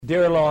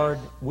Dear Lord,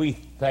 we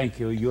thank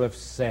you. You have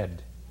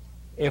said,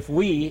 if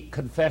we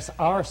confess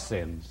our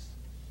sins,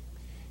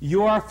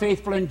 you are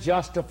faithful and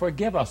just to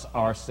forgive us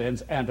our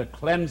sins and to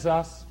cleanse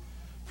us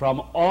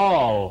from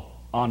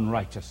all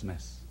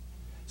unrighteousness.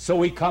 So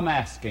we come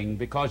asking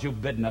because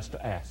you've bidden us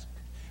to ask.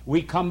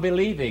 We come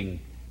believing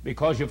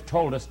because you've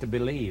told us to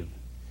believe.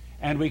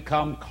 And we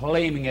come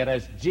claiming it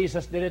as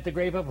Jesus did at the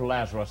grave of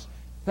Lazarus.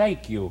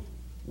 Thank you.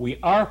 We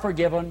are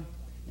forgiven.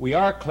 We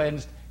are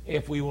cleansed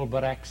if we will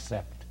but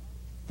accept.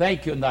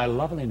 Thank you in thy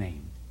lovely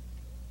name.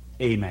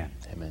 Amen.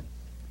 Amen.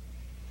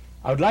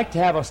 I would like to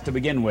have us to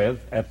begin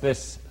with, at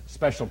this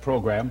special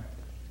program,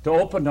 to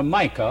open to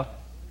Micah,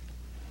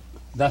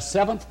 the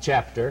 7th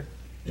chapter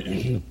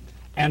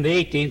and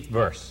the 18th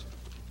verse.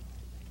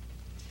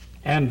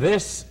 And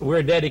this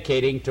we're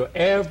dedicating to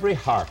every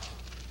heart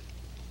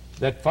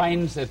that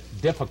finds it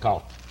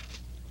difficult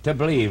to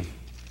believe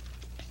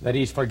that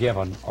he's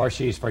forgiven or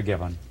she's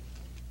forgiven.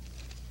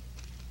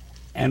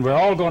 And we're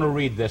all going to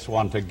read this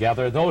one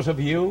together. Those of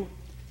you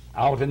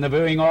out in the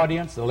viewing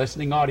audience, the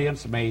listening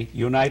audience, may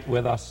unite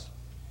with us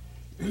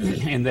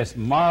in this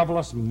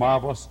marvelous,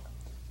 marvelous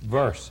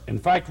verse. In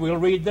fact, we'll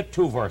read the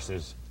two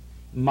verses,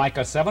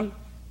 Micah 7,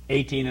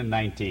 18 and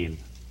 19.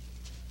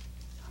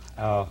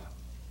 I'm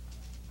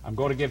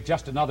going to give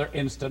just another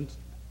instant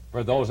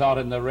for those out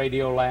in the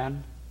radio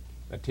land,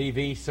 the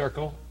TV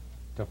circle,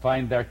 to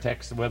find their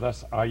text with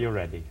us. Are you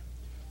ready?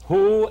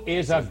 Who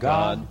is a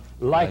God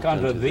like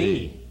unto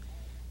thee,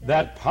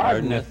 that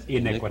pardoneth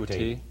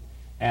iniquity,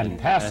 and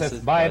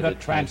passeth by the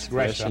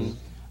transgression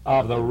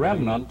of the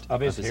remnant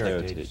of his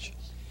heritage?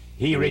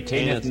 He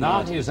retaineth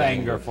not his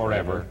anger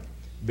forever,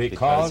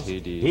 because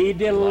he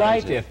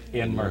delighteth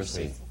in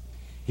mercy.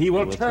 He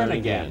will turn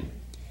again.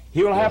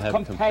 He will have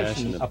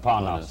compassion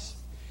upon us.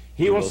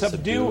 He will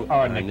subdue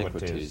our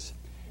iniquities,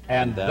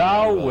 and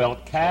thou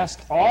wilt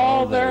cast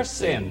all their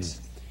sins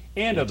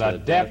into the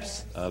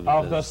depths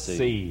of the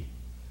sea.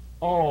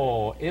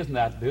 Oh, isn't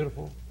that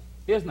beautiful?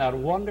 Isn't that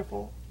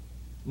wonderful?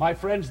 My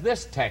friends,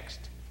 this text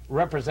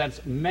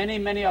represents many,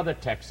 many other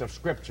texts of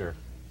Scripture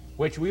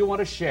which we want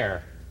to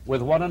share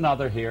with one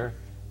another here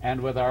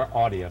and with our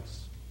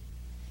audience.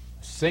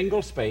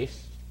 Single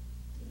space,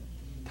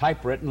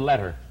 typewritten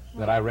letter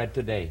that I read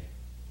today.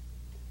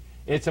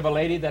 It's of a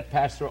lady that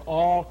passed through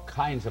all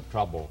kinds of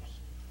troubles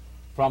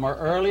from her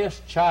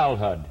earliest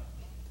childhood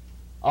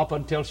up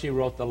until she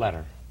wrote the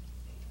letter.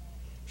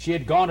 She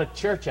had gone to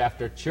church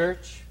after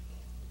church,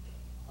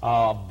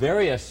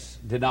 various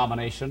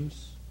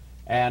denominations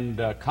and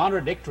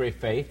contradictory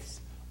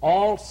faiths,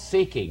 all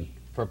seeking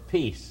for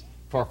peace,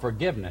 for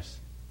forgiveness,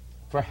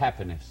 for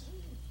happiness.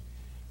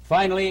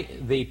 Finally,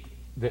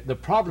 the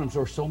problems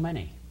were so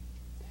many.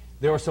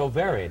 They were so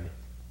varied.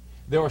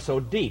 They were so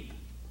deep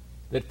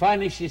that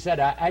finally she said,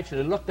 I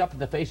actually looked up in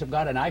the face of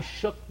God and I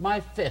shook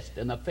my fist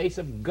in the face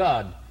of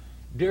God.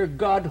 Dear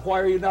God, why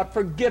are you not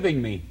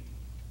forgiving me?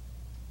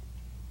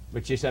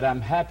 But she said,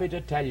 I'm happy to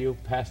tell you,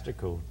 Pastor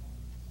Coon,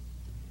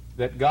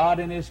 that God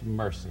in his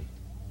mercy,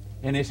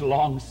 in his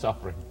long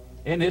suffering,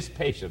 in his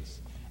patience,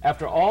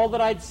 after all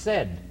that I'd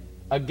said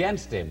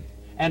against him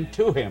and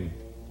to him,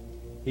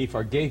 he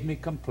forgave me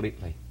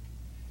completely.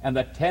 And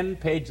the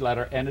 10-page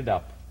letter ended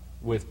up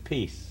with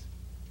peace.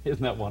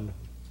 Isn't that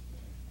wonderful?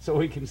 So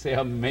we can say,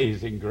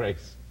 amazing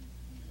grace.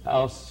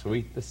 How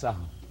sweet the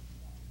sound.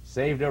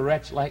 Saved a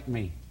wretch like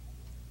me.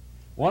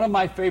 One of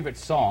my favorite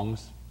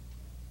songs,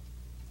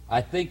 I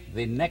think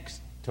the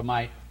next to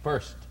my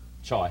first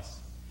choice,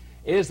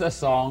 is the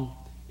song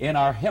in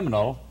our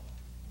hymnal,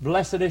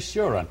 Blessed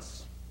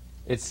Assurance.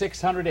 It's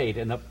 608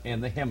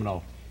 in the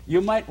hymnal.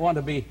 You might want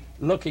to be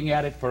looking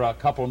at it for a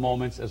couple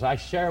moments as I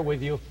share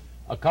with you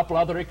a couple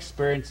other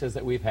experiences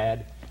that we've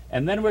had,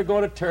 and then we're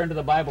going to turn to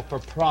the Bible for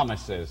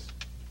promises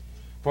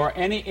for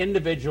any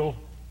individual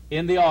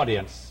in the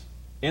audience,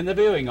 in the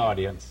viewing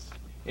audience,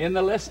 in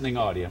the listening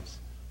audience,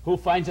 who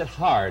finds it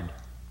hard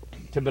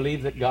to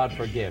believe that God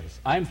forgives.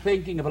 I'm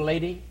thinking of a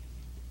lady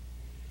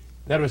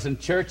that was in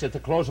church at the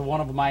close of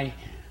one of my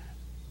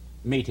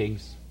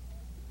meetings,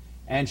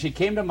 and she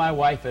came to my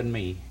wife and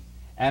me,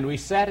 and we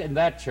sat in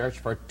that church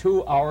for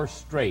 2 hours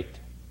straight,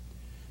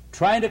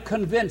 trying to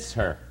convince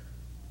her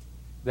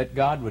that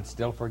God would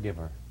still forgive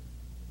her.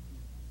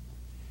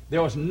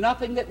 There was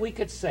nothing that we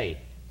could say,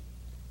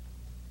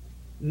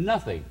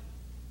 nothing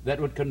that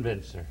would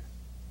convince her.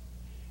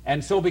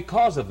 And so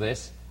because of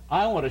this,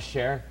 I want to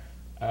share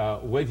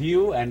with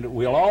you, and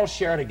we'll all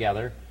share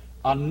together,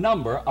 a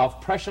number of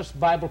precious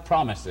Bible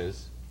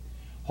promises,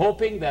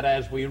 hoping that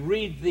as we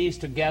read these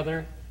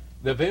together,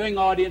 the viewing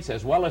audience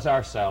as well as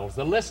ourselves,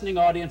 the listening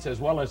audience as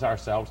well as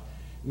ourselves,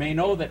 may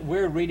know that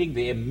we're reading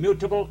the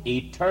immutable,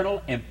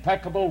 eternal,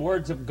 impeccable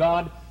words of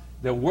God,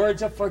 the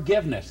words of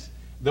forgiveness,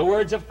 the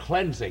words of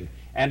cleansing,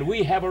 and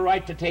we have a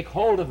right to take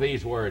hold of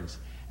these words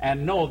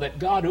and know that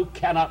God, who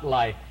cannot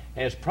lie,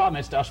 has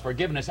promised us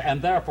forgiveness,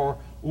 and therefore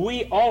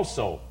we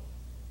also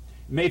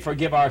may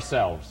forgive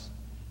ourselves.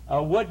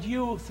 Would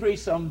you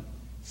threesome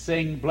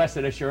sing Blessed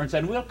Assurance,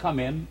 and we'll come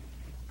in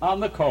on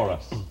the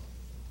chorus.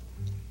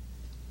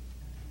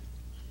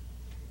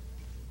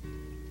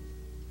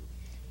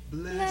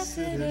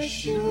 Blessed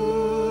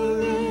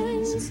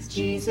assurance,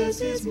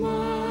 Jesus is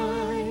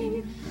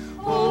mine.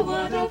 Oh,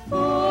 what a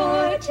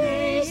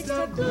foretaste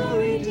of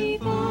glory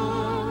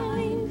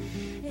divine,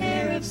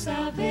 heir of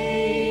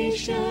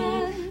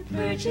salvation,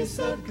 purchase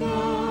of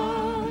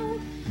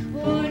God,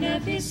 born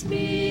of his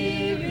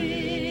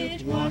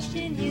Spirit, washed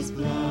in his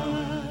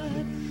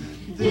blood.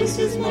 This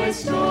is my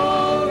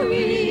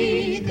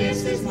story,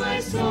 this is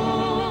my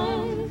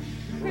song,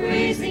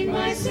 praising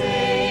my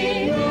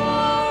Savior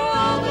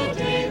all the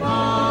day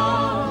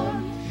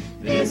long.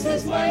 This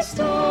is my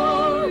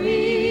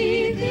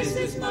story, this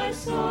is my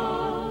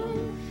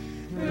song,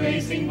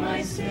 praising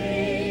my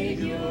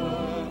Savior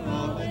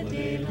all the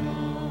day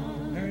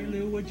long. Mary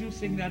Lou, would you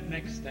sing that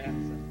next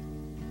stanza?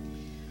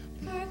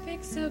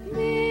 Perfect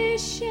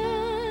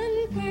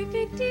submission,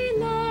 perfect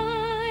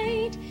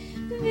delight,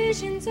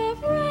 visions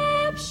of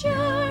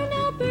rapture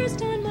now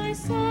burst on my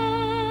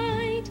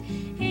sight.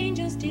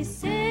 Angels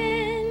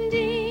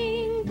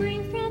descending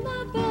bring from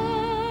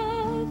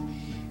above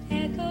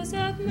echoes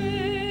of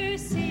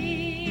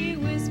mercy,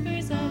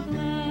 whispers of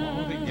love.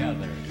 All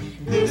together.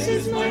 This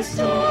is my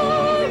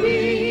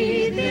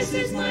story, this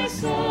is my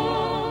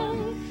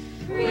song,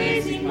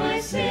 praising my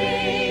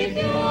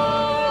Savior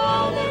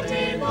all the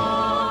day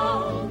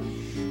long.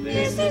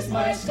 This is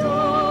my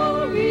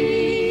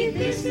story,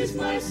 this is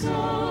my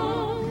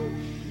song,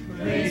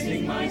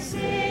 praising my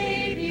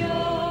Savior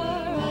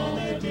all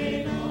the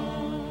day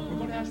long. We're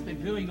going to ask the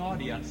viewing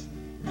audience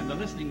and the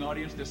listening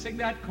audience to sing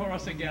that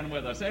chorus again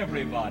with us,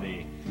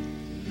 everybody.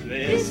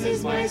 This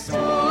is my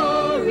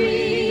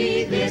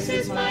story, this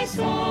is my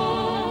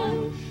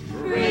song,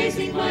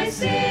 praising my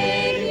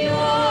Savior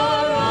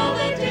all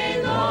the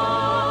day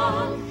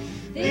long.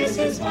 This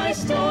is my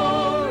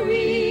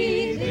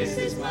story, this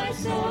is my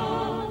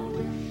song,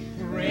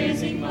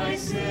 praising my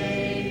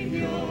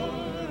Savior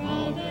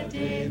all the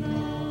day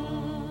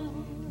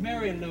long.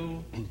 Mary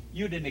Lou,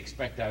 you didn't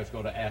expect I was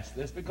going to ask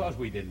this because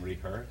we didn't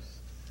rehearse.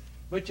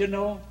 But you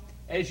know,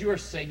 as you were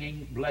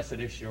singing Blessed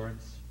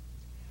Assurance,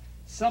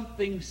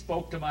 something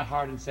spoke to my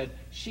heart and said,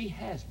 she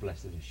has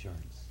blessed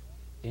assurance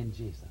in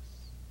Jesus.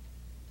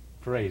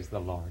 Praise the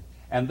Lord.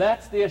 And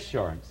that's the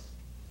assurance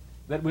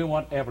that we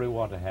want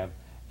everyone to have.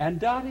 And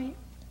Dottie,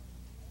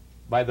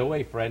 by the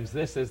way, friends,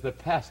 this is the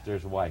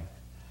pastor's wife.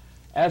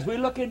 As we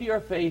look into your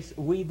face,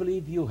 we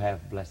believe you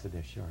have blessed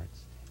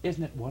assurance.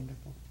 Isn't it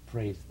wonderful?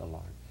 Praise the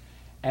Lord.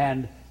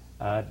 And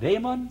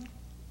Damon,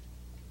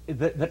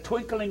 the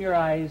twinkle in your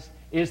eyes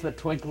is the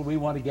twinkle we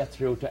want to get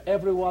through to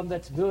everyone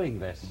that's doing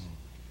this.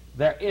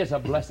 There is a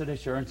blessed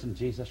assurance in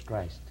Jesus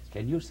Christ.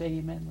 Can you say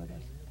amen with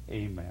us?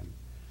 Amen.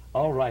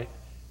 All right.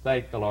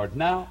 Thank the Lord.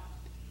 Now,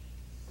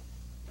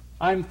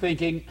 I'm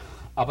thinking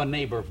of a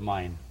neighbor of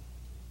mine.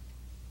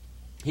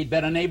 He'd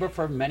been a neighbor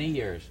for many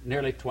years,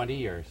 nearly 20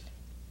 years.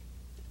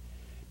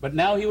 But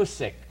now he was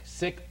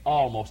sick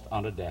almost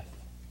unto death.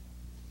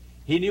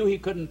 He knew he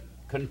couldn't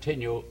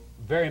continue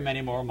very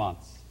many more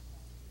months.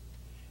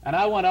 And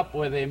I went up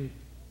with him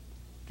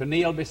to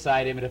kneel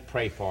beside him and to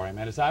pray for him.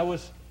 And as I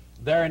was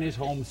there in his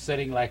home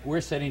sitting like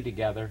we're sitting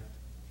together,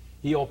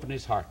 he opened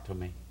his heart to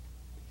me.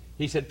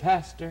 He said,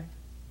 Pastor,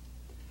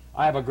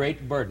 I have a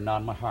great burden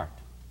on my heart.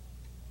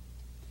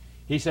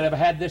 He said, I've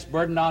had this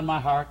burden on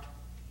my heart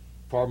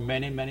for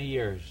many, many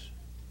years.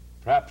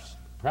 Perhaps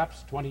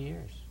 20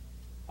 years.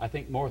 I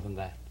think more than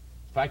that.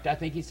 In fact, I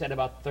think he said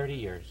about 30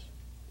 years.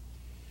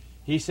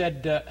 He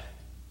said,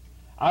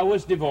 I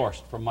was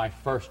divorced from my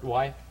first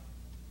wife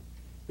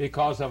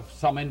because of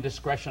some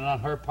indiscretion on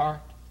her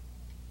part.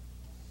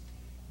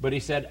 But he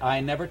said,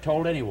 I never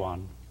told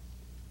anyone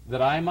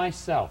that I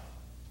myself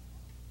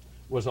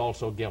was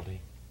also guilty.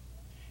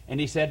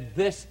 And he said,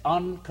 this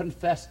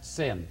unconfessed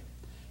sin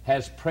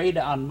has preyed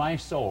on my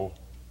soul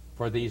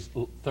for these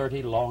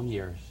 30 long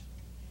years.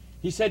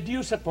 He said, do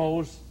you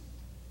suppose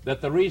that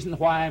the reason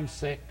why I'm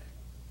sick,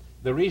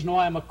 the reason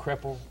why I'm a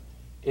cripple,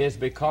 is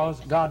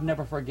because God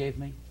never forgave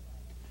me?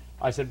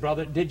 I said,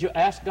 brother, did you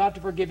ask God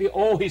to forgive you?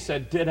 Oh, he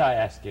said, did I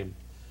ask him?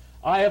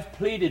 I have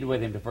pleaded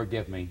with him to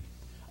forgive me.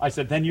 I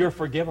said, then you're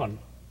forgiven.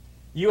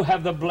 You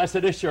have the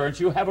blessed assurance.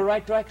 You have a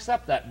right to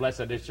accept that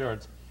blessed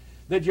assurance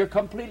that you're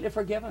completely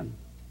forgiven.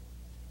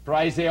 For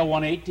Isaiah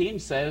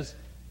 1:18 says,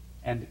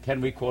 and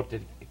can we quote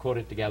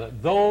it together?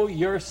 Though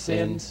your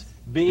sins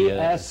be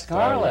as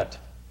scarlet,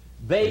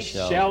 they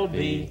shall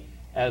be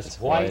as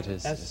white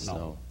as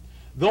snow.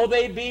 Though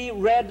they be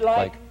red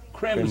like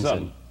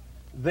crimson,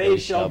 they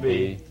shall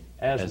be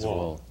as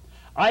wool.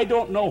 I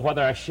don't know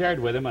whether I shared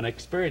with him an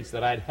experience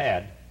that I'd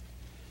had.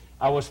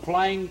 I was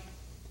flying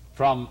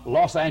from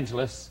Los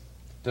Angeles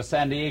to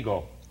San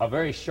Diego, a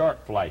very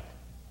short flight,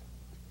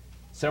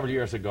 several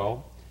years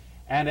ago.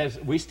 And as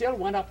we still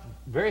went up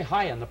very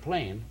high in the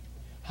plane,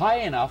 high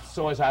enough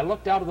so as I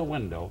looked out of the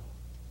window,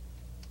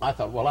 I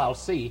thought, well, I'll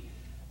see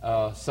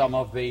some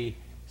of the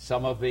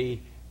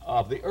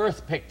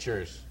Earth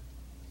pictures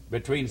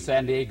between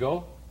San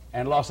Diego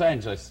and Los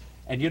Angeles.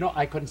 And you know,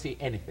 I couldn't see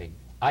anything.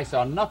 I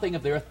saw nothing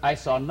of the Earth. I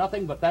saw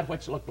nothing but that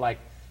which looked like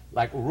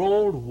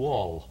rolled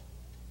wool.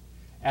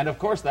 And of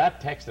course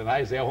that text in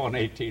Isaiah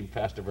 1:18,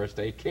 Pastor Verse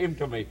Day, came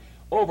to me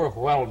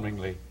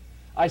overwhelmingly.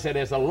 I said,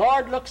 as the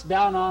Lord looks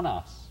down on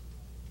us,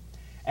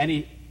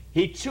 and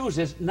he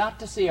chooses not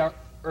to see our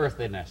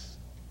earthiness,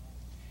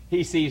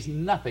 he sees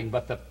nothing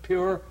but the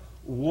pure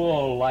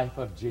wool life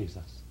of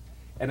Jesus.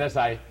 And as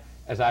I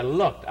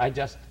looked,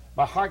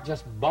 my heart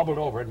just bubbled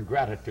over in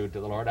gratitude to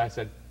the Lord. I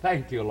said,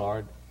 thank you,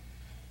 Lord.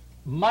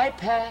 My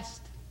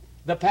past,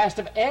 the past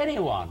of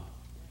anyone,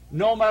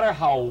 no matter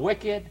how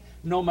wicked,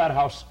 no matter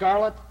how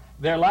scarlet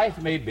their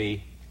life may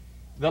be,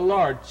 the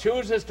Lord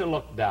chooses to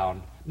look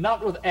down,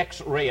 not with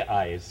X-ray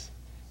eyes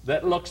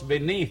that looks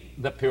beneath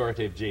the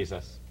purity of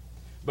Jesus,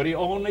 but he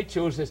only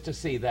chooses to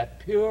see that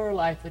pure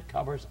life that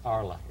covers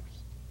our lives.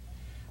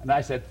 And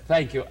I said,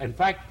 thank you. In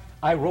fact,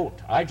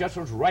 I just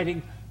was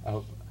writing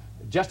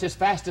just as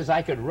fast as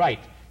I could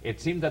write. It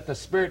seemed that the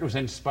Spirit was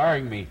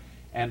inspiring me.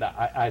 And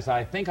as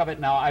I think of it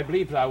now, I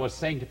believe that I was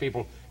saying to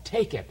people,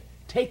 take it.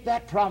 Take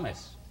that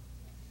promise.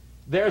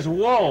 There's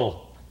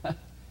wool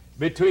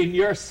between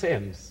your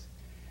sins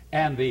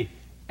and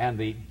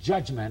the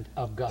judgment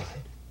of God.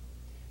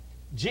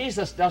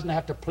 Jesus doesn't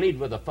have to plead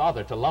with the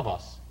Father to love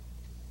us.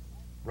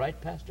 Right,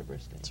 Pastor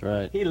Burstein? That's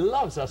right. He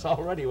loves us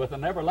already with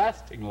an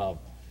everlasting love.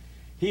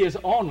 He is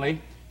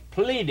only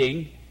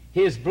pleading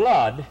his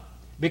blood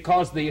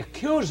because the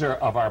accuser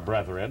of our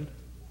brethren,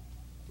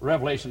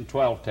 Revelation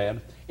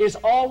 12:10, is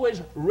always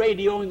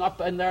radioing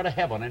up in there to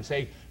heaven and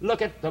saying,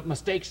 look at the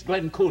mistakes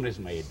Glenn Coon has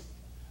made.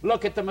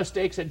 Look at the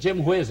mistakes that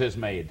Jim Whiz has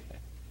made.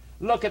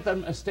 Look at the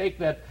mistake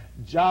that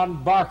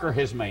John Barker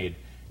has made.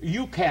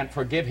 You can't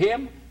forgive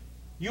him.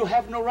 You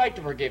have no right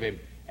to forgive him.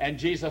 And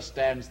Jesus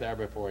stands there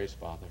before his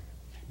Father,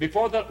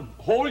 before the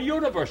whole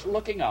universe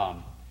looking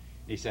on.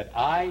 He said,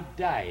 I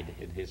died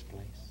in his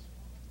place.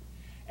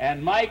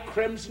 And my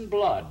crimson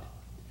blood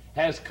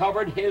has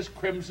covered his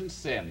crimson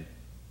sin.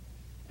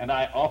 And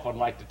I often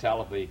like to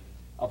tell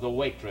of the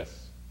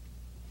waitress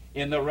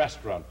in the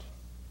restaurant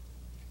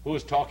who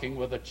was talking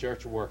with a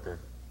church worker.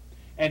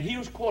 And he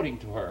was quoting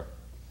to her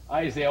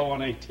Isaiah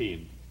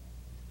 1:18.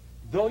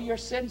 Though your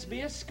sins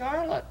be as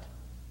scarlet.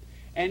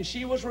 And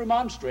she was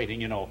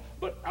remonstrating,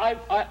 but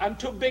I'm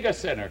too big a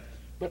sinner.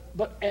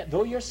 But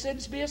though your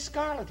sins be as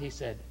scarlet, he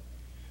said.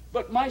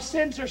 But my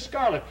sins are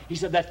scarlet. He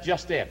said, that's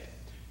just it.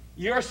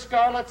 Your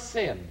scarlet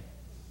sin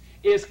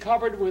is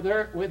covered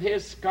with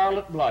his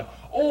scarlet blood.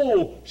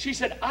 Oh, she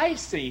said, I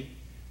see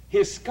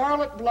his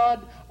scarlet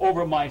blood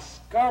over my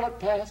scarlet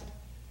past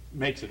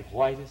makes it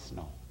white as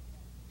snow.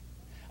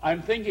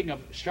 I'm thinking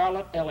of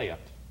Charlotte Elliott,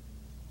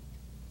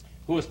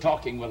 who was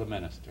talking with a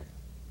minister.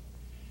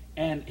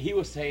 And he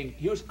was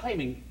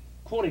claiming,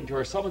 quoting to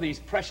her some of these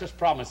precious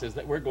promises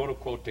that we're going to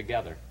quote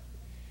together.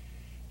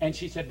 And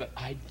she said, but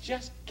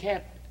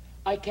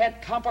I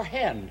can't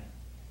comprehend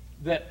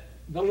that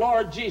the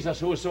Lord Jesus,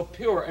 who was so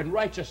pure and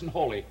righteous and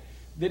holy,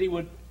 that he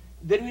would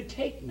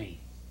take me.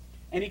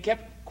 And he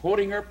kept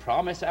quoting her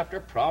promise after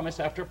promise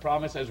after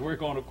promise, as we're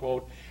going to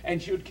quote,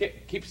 and she would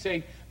keep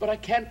saying, but I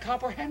can't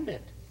comprehend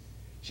it.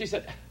 She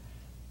said,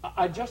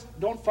 I just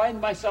don't find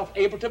myself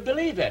able to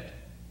believe it.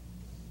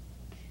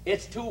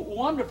 It's too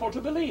wonderful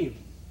to believe.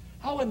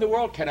 How in the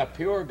world can a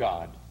pure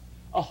God,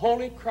 a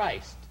holy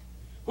Christ,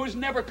 who's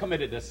never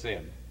committed a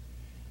sin,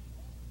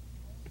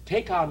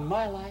 take on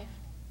my life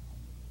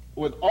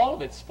with all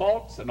of its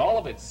faults and all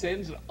of its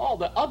sins and all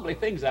the ugly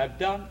things I've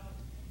done?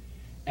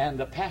 And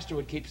the pastor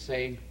would keep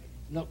saying,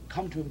 look,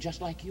 come to him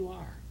just like you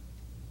are.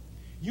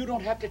 You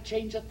don't have to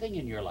change a thing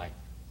in your life.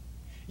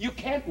 You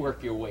can't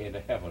work your way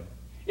into heaven.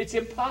 It's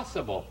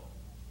impossible.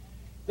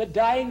 The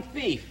dying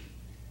thief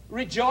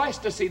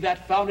rejoiced to see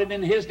that fountain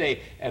in his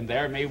day, and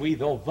there may we,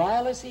 though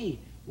vile as he,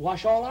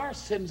 wash all our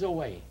sins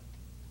away.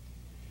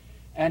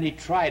 And he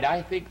tried,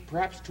 I think,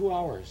 perhaps 2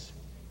 hours.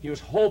 He was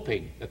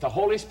hoping that the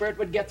Holy Spirit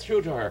would get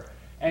through to her,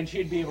 and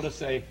she'd be able to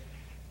say,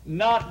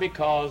 not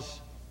because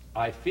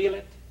I feel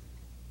it,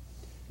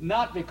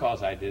 not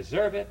because I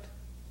deserve it,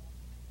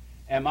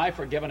 am I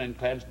forgiven and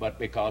cleansed, but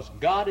because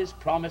God has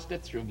promised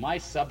it through my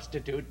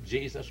substitute,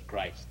 Jesus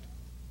Christ.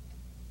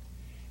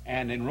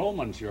 And in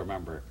Romans, you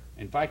remember,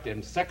 in fact,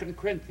 in 2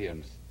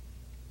 Corinthians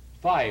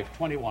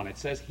 5:21, it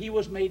says, he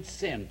was made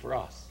sin for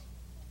us.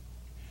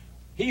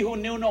 He who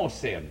knew no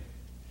sin,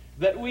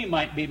 that we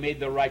might be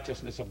made the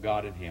righteousness of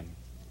God in him.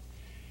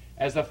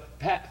 As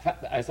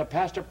the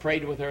pastor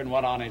prayed with her and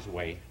went on his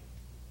way,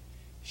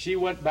 she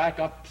went back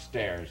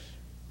upstairs.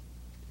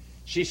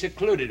 She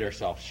secluded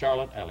herself,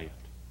 Charlotte Elliott.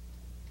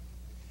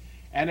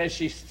 And as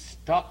she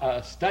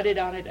studied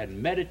on it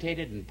and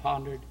meditated and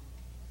pondered,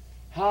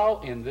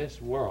 how in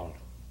this world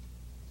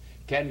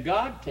can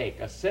God take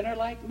a sinner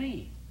like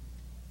me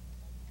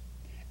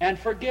and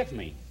forgive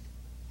me?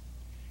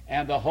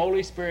 And the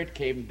Holy Spirit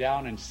came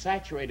down and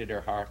saturated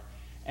her heart,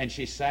 and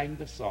she sang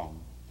the song.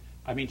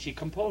 She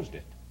composed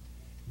it.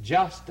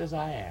 Just as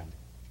I am,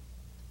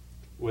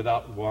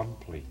 without one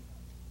plea.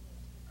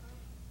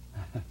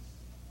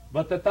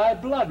 But that thy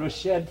blood was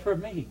shed for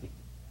me,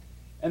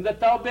 and that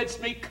thou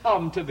bidst me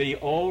come to thee,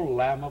 O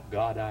Lamb of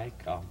God, I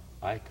come.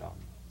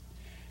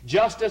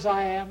 Just as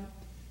I am,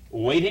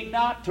 waiting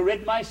not to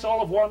rid my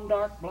soul of one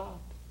dark blot.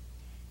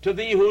 To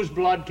thee whose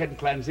blood can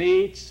cleanse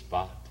each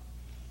spot,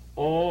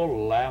 O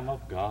Lamb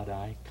of God,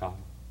 I come,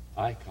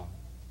 I come.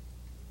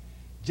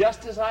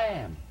 Just as I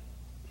am,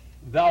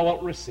 thou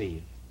wilt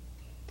receive.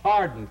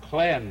 Pardon,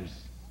 cleanse,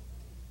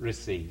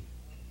 receive.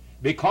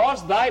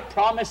 Because thy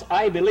promise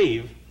I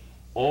believe,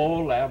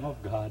 O Lamb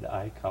of God,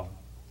 I come.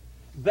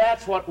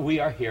 That's what we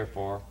are here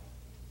for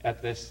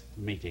at this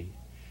meeting.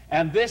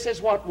 And this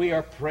is what we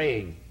are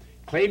praying,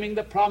 claiming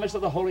the promise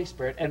of the Holy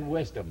Spirit and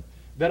wisdom,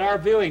 that our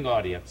viewing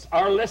audience,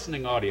 our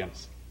listening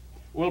audience,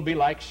 will be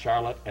like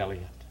Charlotte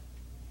Elliott.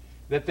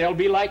 That they'll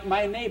be like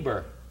my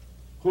neighbor,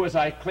 who, as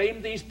I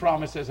claimed these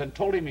promises and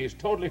told him he was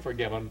totally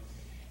forgiven,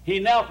 he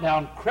knelt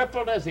down,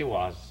 crippled as he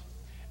was,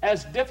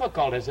 as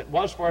difficult as it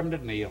was for him to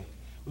kneel,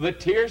 with the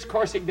tears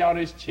coursing down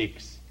his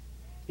cheeks.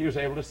 He was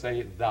able to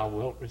say, thou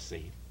wilt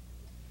receive.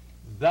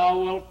 Thou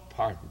wilt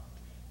pardon,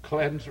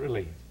 cleanse,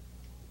 relieve.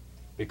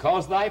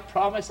 Because thy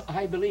promise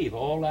I believe,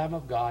 O Lamb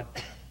of God,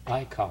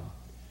 I come.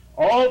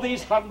 All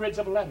these hundreds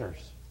of letters,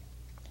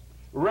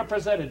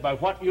 represented by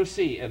what you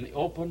see in the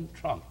open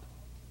trunk,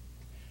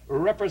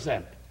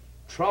 represent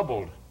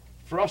troubled,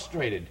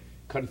 frustrated,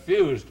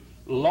 confused,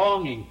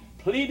 longing,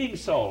 pleading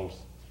souls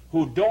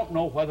who don't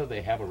know whether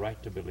they have a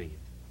right to believe.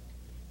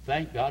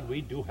 Thank God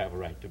we do have a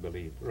right to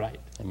believe, right?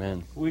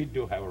 Amen. We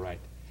do have a right.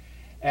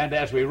 And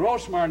as we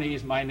rose from our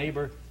knees, my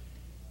neighbor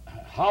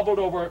hobbled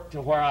over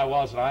to where I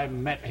was, and I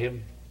met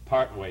him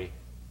part way.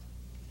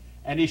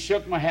 And he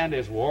shook my hand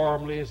as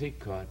warmly as he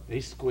could.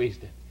 He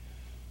squeezed it.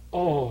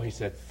 Oh, he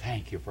said,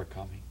 thank you for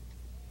coming.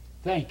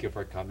 Thank you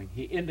for coming.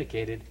 He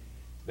indicated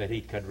that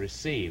he could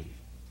receive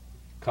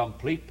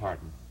complete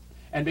pardon.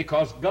 And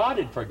because God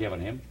had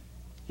forgiven him,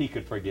 he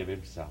could forgive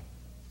himself.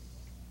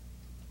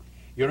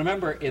 You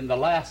remember in the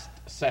last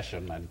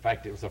session, in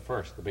fact it was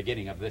the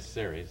beginning of this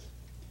series,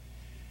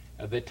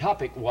 the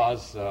topic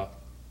was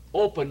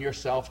open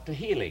yourself to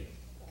healing.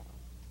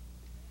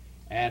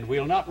 And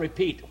we'll not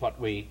repeat what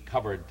we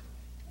covered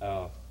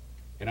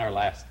in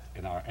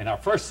our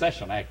first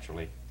session,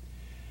 actually.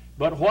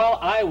 But while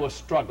I was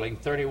struggling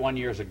 31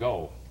 years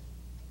ago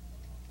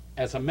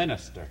as a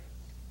minister,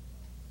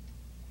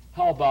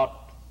 how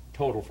about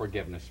total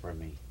forgiveness for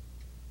me?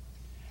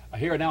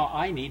 Here now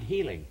I need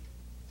healing.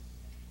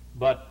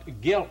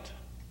 But guilt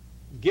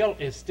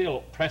is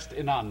still pressed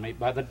in on me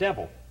by the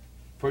devil.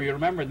 For you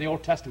remember in the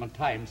Old Testament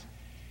times,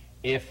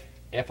 if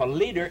a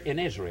leader in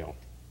Israel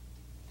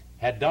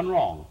had done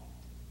wrong,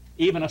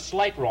 even a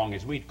slight wrong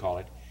as we'd call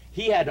it,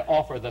 he had to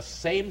offer the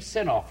same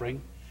sin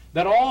offering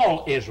that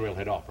all Israel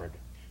had offered,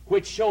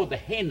 which showed the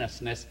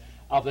heinousness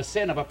of the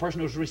sin of a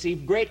person who's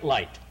received great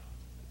light.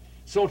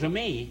 So to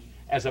me,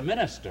 as a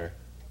minister,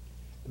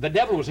 the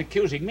devil was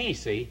accusing me,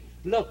 see,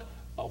 look,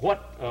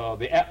 what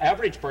the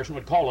average person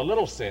would call a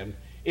little sin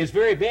is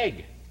very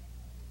big.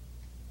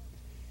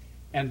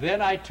 And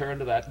then I turned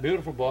to that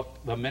beautiful book,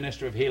 The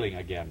Ministry of Healing,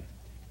 again,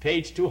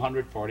 page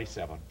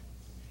 247.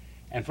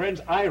 And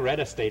friends, I read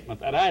a statement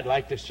that I'd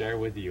like to share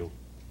with you.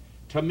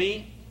 To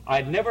me,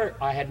 I had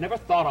never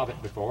thought of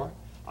it before.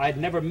 I had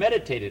never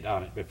meditated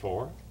on it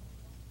before.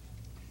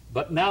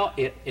 But now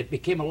it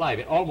became alive.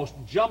 It almost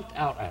jumped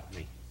out at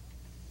me.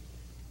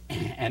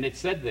 And it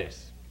said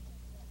this: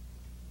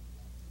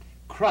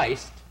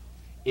 Christ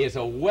is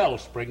a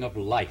wellspring of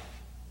life.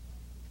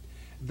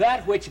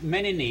 That which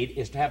many need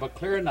is to have a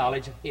clear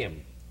knowledge of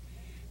him.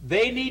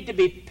 They need to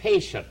be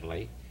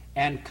patiently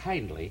and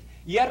kindly,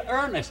 yet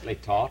earnestly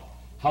taught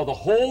how the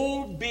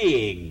whole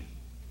being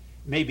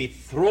may be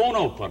thrown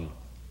open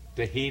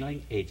to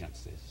healing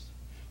agencies.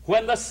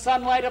 When the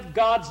sunlight of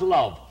God's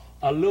love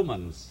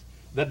illumines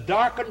the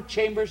darkened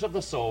chambers of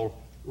the soul,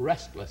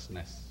 restless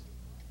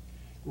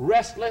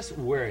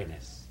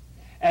weariness,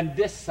 and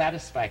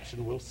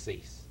dissatisfaction will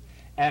cease,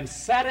 and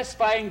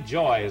satisfying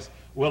joys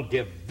will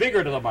give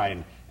vigor to the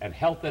mind and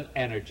health and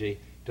energy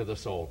to the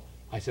soul.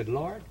 I said,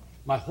 Lord,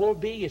 my whole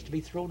being is to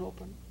be thrown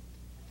open.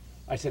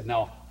 I said,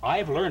 now,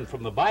 I've learned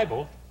from the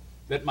Bible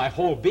that my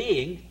whole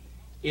being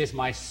is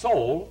my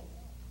soul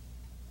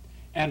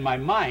and my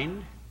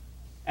mind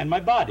and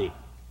my body.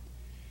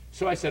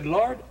 So I said,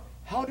 Lord,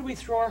 how do we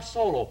throw our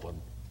soul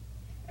open?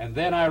 And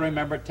then I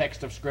remembered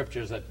text of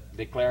scriptures that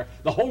declare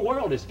the whole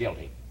world is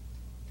guilty.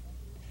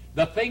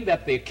 The thing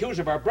that the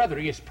accuser of our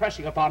brethren is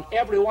pressing upon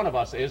every one of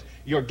us is,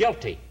 you're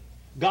guilty.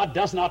 God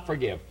does not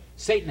forgive.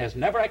 Satan has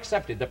never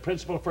accepted the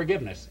principle of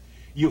forgiveness.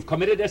 You've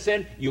committed a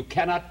sin, you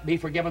cannot be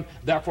forgiven,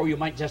 therefore you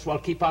might just well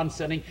keep on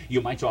sinning,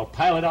 you might as well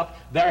pile it up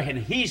there, and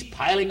he's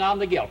piling on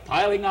the guilt,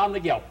 piling on the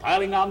guilt,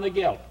 piling on the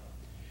guilt.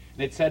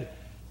 And it said,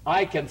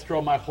 I can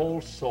throw my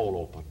whole soul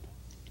open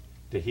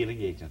to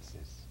healing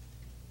agencies.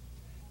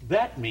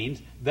 That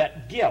means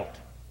that guilt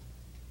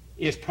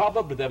is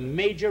probably the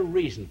major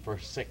reason for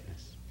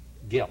sickness.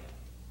 Guilt.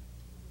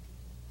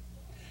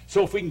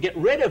 So if we can get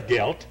rid of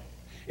guilt,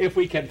 if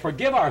we can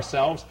forgive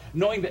ourselves,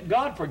 knowing that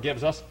God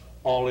forgives us,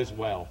 all is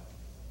well.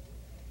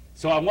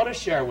 So I want to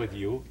share with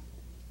you,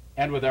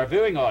 and with our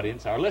viewing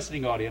audience, our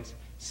listening audience,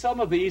 some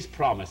of these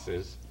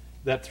promises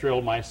that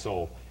thrill my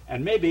soul.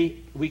 And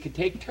maybe we could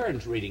take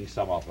turns reading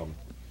some of them.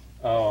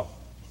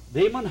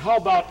 Damon, how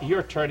about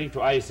your turning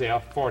to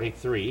Isaiah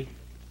 43,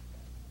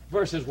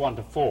 verses 1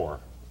 to 4?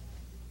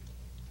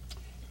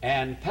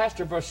 And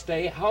Pastor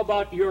Verstey, how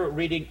about your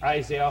reading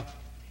Psalm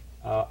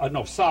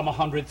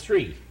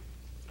 103,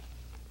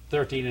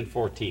 13 and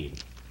 14?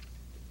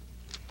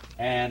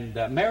 And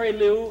Mary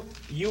Lou,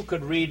 you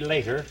could read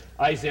later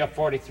Isaiah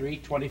 43,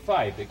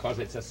 25, because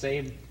it's the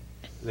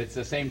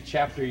same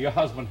chapter your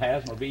husband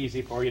has, and it'll be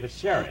easy for you to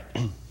share it.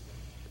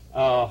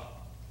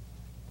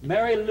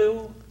 Mary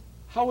Lou,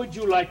 how would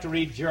you like to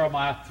read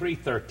Jeremiah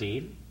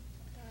 3:13?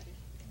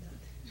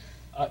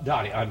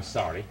 Dottie, I'm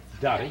sorry.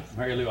 Dottie,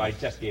 Mary Lou, I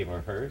just gave her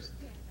hers.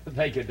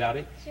 Thank you,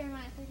 Dottie.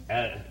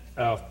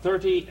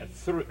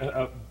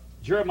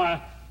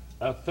 Jeremiah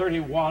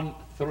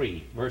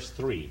 31:3, verse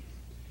 3.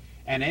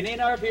 And any in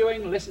our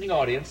viewing, listening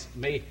audience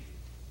may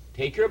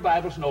take your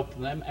Bibles and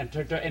open them and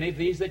turn to any of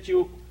these that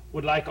you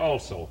would like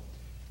also.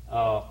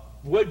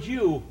 Would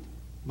you,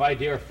 my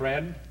dear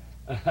friend,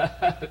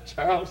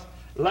 Charles,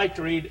 like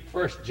to read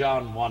 1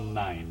 John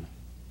 1:9?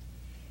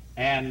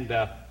 And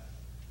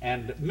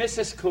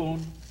Mrs.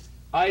 Coon,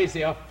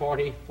 Isaiah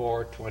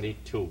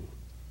 44:22.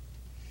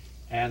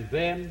 And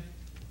then,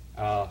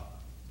 how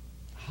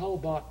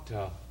about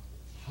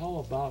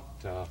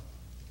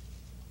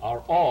our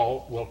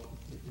all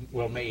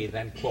will may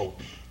then quote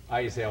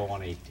Isaiah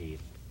 1:18.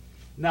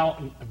 Now,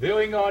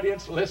 viewing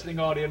audience, listening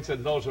audience,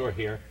 and those who are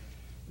here,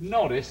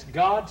 notice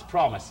God's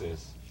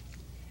promises.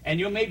 And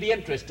you may be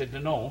interested to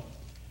know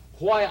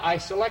why I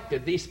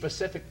selected these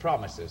specific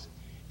promises.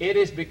 It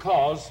is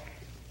because,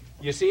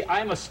 you see,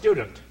 I'm a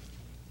student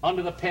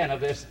under the pen of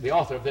the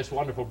author of this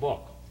wonderful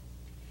book.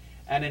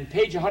 And in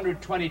page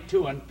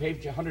 122 and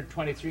page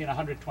 123 and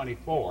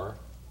 124,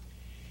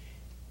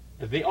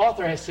 the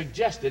author has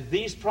suggested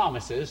these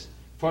promises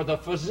for the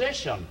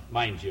physician,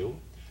 mind you,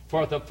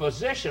 for the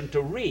physician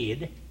to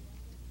read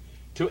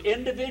to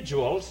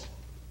individuals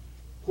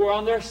who are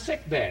on their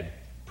sick bed.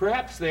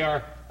 Perhaps they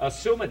are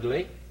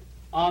assumedly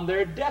on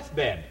their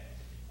deathbed.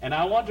 And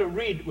I want to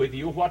read with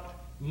you what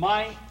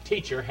my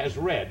teacher has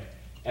read,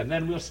 and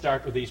then we'll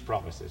start with these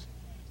promises.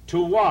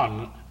 To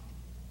one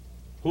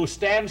who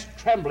stands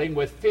trembling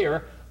with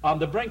fear on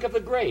the brink of the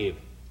grave,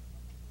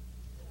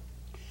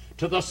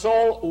 to the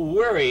soul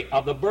weary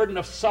of the burden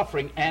of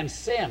suffering and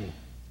sin,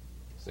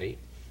 see,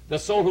 the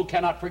soul who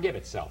cannot forgive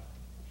itself.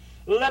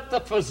 Let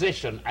the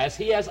physician, as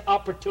he has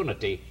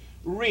opportunity,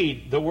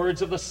 read the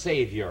words of the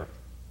Savior.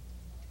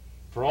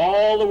 For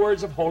all the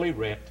words of Holy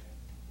Writ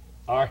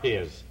are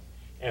his.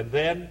 And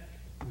then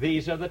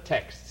these are the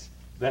texts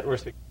that were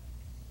speaking.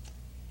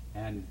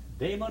 And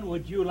Damon,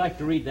 would you like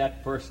to read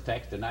that first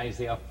text in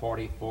Isaiah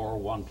 44,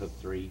 1 to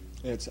 3?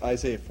 It's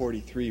Isaiah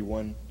 43,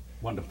 1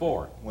 to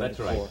 4. That's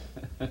to right.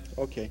 4.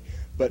 Okay.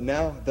 But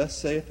now thus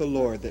saith the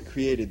Lord that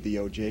created thee,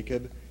 O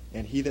Jacob,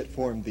 and he that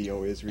formed thee,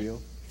 O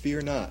Israel, fear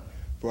not,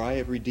 for I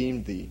have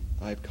redeemed thee.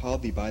 I have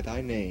called thee by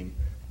thy name.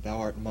 Thou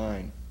art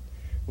mine.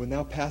 When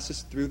thou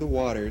passest through the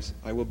waters,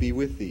 I will be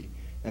with thee,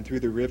 and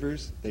through the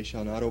rivers, they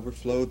shall not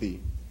overflow thee.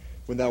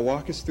 When thou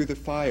walkest through the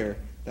fire,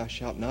 thou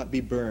shalt not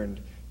be burned,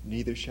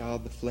 neither shall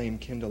the flame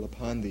kindle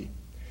upon thee.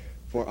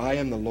 For I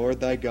am the Lord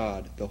thy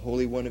God, the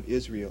Holy One of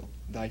Israel,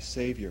 thy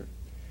Savior.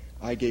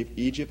 I gave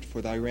Egypt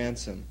for thy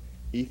ransom,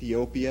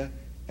 Ethiopia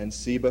and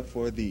Seba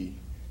for thee.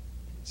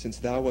 Since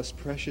thou wast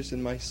precious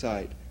in my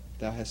sight,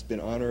 thou hast been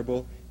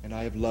honorable, and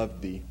I have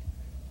loved thee.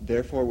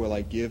 Therefore will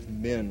I give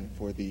men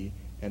for thee,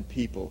 and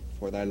people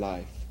for thy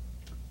life.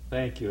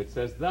 Thank you. It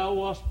says, thou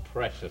wast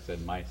precious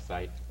in my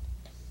sight.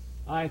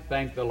 I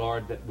thank the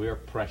Lord that we are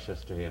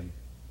precious to him.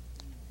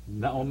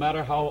 No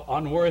matter how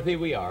unworthy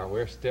we are,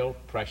 we're still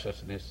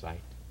precious in his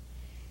sight.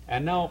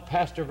 And now,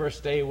 Pastor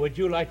Verstey, would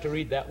you like to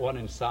read that one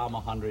in Psalm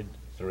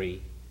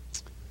 103?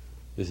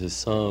 This is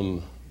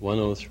Psalm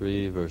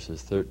 103,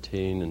 verses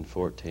 13 and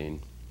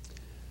 14.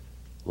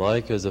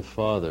 Like as a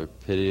father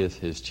pitieth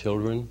his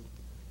children,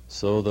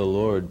 so the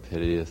Lord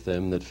pitieth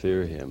them that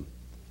fear him.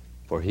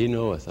 For he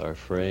knoweth our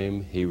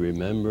frame, he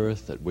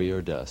remembereth that we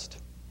are dust.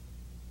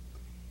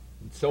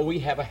 So we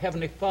have a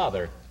heavenly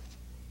Father.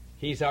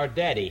 He's our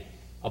daddy.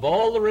 Of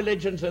all the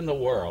religions in the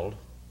world,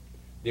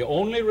 the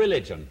only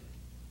religion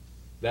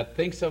that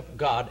thinks of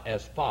God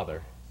as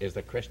Father is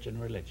the Christian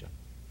religion.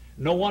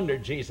 No wonder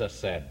Jesus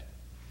said,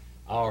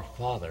 our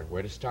Father.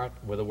 We're to start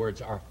with the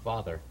words, our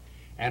Father.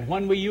 And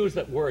when we use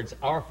that words,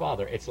 our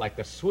Father, it's like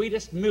the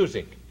sweetest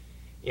music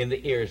in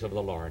the ears of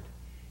the Lord.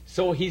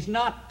 So he's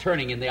not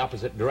turning in the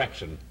opposite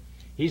direction.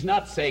 He's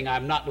not saying,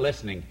 I'm not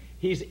listening.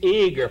 He's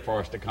eager for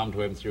us to come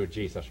to him through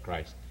Jesus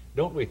Christ.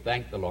 Don't we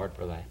thank the Lord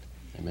for that?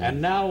 Amen.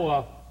 And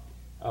now,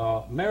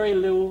 Mary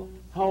Lou,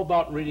 how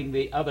about reading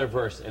the other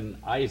verse in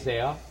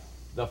Isaiah,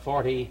 the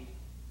 43rd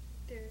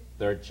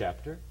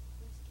chapter?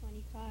 Verse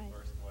 25.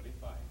 Verse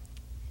 25.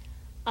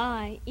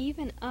 I,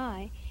 even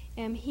I,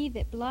 am he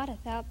that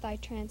blotteth out thy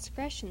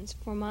transgressions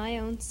for my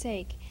own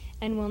sake,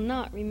 and will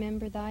not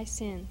remember thy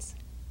sins.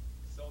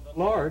 So the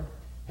Lord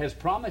has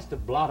promised to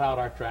blot out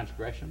our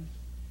transgressions.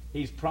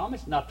 He's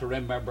promised not to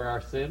remember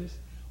our sins.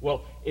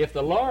 Well, if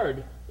the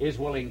Lord is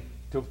willing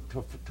to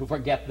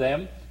forget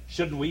them,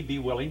 shouldn't we be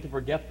willing to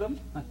forget them?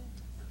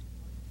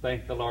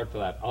 Thank the Lord for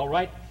that. All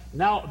right.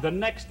 Now, the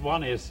next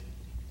one is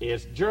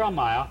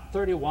Jeremiah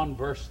 31,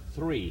 verse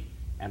 3.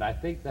 And I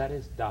think that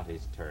is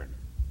Dottie's turn.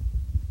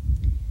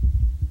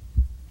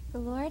 The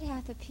Lord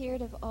hath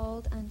appeared of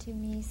old unto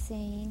me,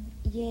 saying,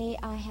 Yea,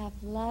 I have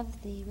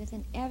loved thee with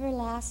an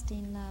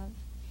everlasting love.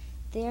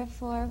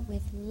 Therefore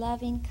with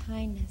loving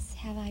kindness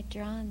have I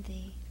drawn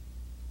thee.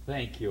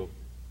 Thank you.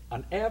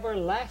 An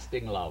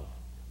everlasting love.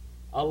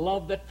 A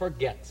love that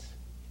forgets.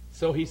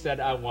 So he said,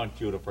 I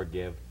want you to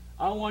forgive.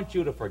 I want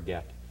you to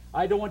forget.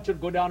 I don't want you to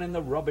go down in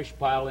the rubbish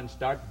pile and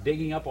start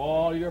digging up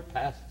all your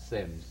past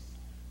sins.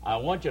 I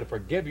want you to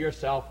forgive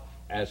yourself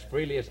as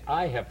freely as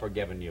I have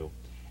forgiven you.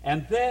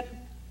 And then,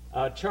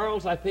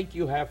 Charles, I think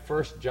you have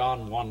 1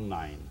 John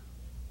 1:9.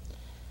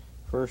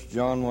 1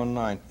 John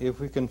 1:9. If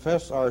we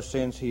confess our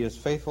sins, he is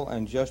faithful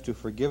and just to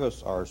forgive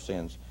us our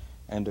sins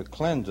and to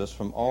cleanse us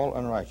from all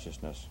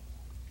unrighteousness.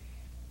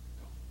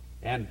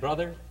 And,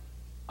 brother,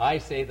 I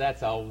say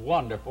that's a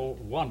wonderful,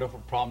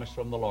 wonderful promise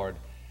from the Lord.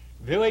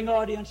 Viewing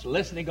audience,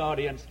 listening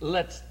audience,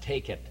 let's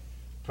take it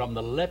from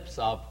the lips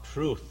of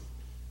truth.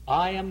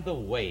 I am the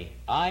way,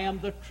 I am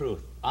the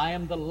truth, I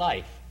am the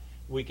life.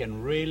 We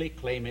can really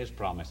claim his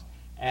promise.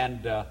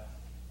 And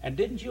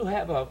didn't you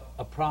have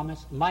a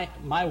promise?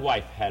 My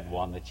wife had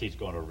one that she's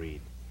going to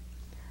read.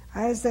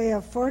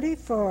 Isaiah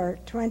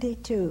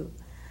 44:22.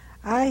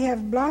 I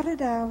have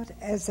blotted out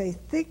as a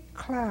thick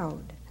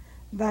cloud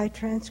thy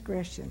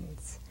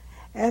transgressions,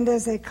 and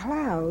as a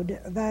cloud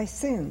thy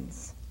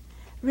sins.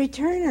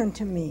 Return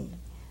unto me,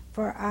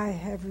 for I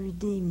have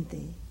redeemed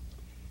thee.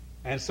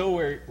 And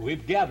so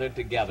we've gathered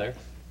together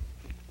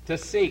to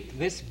seek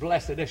this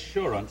blessed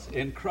assurance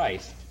in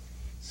Christ,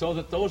 so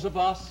that those of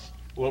us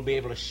will be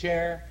able to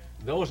share,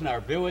 those in our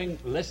viewing,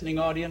 listening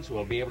audience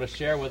will be able to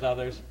share with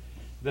others.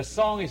 The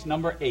song is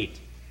number 8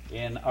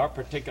 in our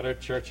particular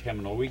church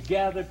hymnal. We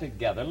gather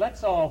together.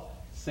 Let's all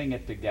sing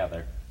it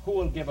together. Who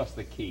will give us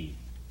the key?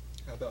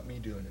 How about me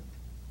doing it?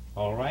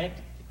 All right.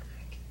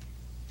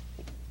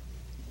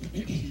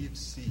 Key of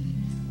C.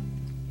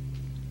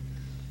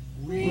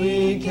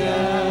 We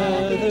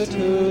gather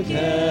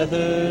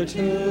together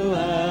to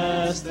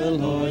ask the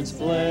Lord's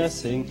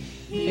blessing.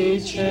 He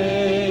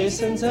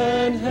chastens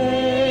and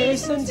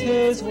hastens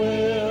his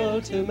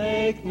will to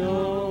make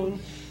known.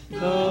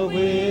 The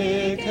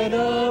wicked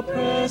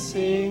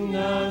oppressing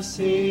now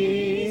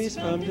cease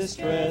from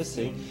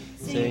distressing.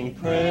 Sing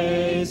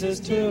praises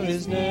to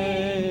his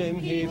name,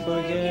 he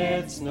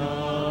forgets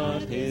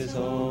not his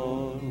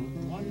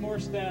own. One more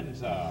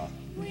stanza.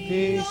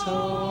 Peace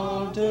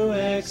all do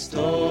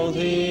extol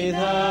thee,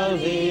 thou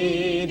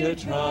leader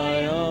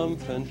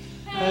triumphant,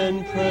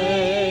 and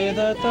pray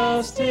that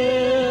thou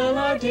still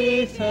our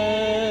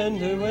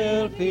defender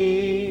wilt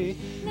be.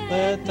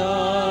 Let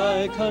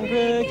thy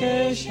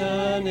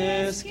congregation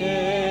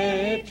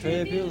escape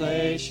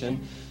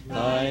tribulation,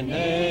 thy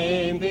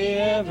name be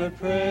ever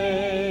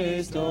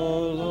praised,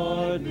 O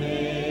Lord,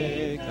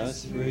 make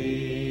us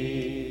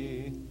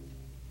free.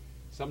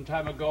 Some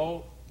time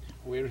ago,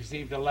 we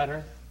received a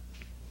letter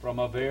from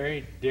a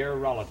very dear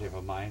relative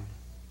of mine.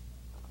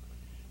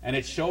 And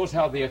it shows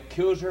how the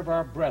accuser of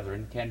our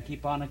brethren can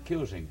keep on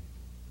accusing.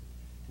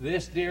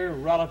 This dear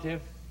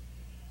relative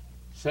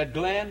said,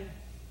 Glenn,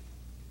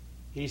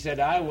 he said,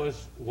 I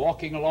was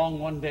walking along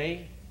one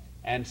day,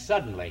 and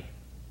suddenly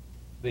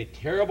the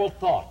terrible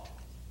thought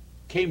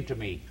came to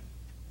me,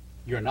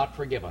 you're not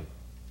forgiven.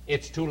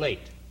 It's too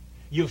late.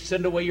 You've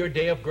sinned away your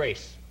day of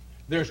grace.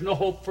 There's no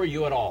hope for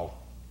you at all.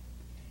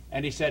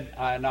 And he said,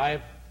 and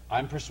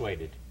I'm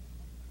persuaded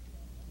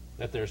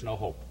that there's no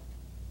hope.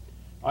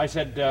 I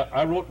said,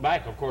 I wrote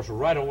back, of course,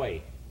 right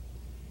away.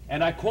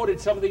 And I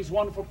quoted some of these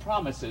wonderful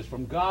promises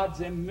from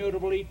God's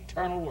immutable,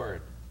 eternal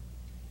word.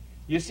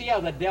 You see how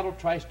the devil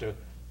tries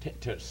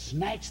to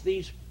snatch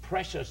these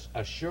precious,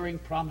 assuring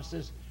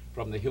promises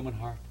from the human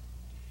heart?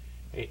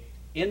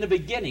 In the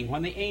beginning,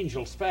 when the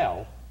angels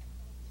fell,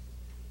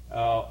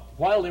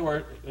 while they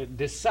were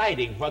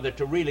deciding whether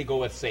to really go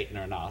with Satan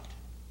or not,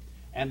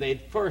 and they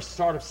first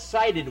sort of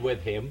sided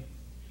with him,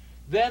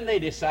 then they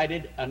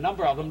decided, a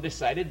number of them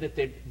decided that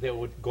they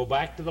would go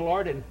back to the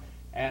Lord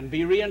and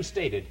be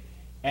reinstated.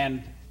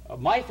 And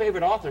my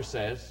favorite author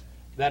says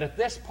that at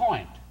this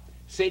point,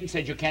 Satan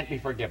said, you can't be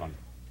forgiven.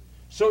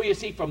 So you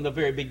see, from the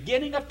very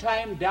beginning of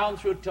time down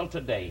through till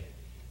today,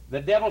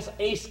 the devil's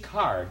ace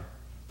card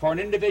for an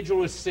individual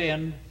who has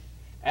sinned,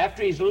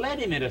 after he's led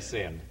him into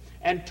sin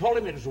and told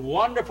him it was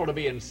wonderful to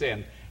be in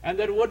sin, and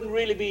that it wouldn't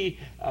really be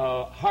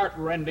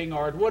heart-rending,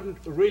 or it wouldn't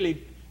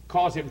really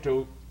cause him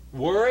to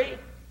worry,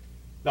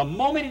 the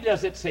moment he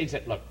does it, Satan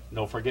said, look,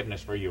 no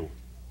forgiveness for you.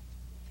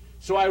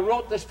 So I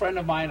wrote this friend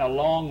of mine a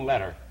long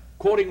letter,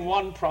 quoting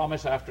one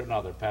promise after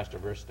another, Pastor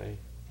Verstey.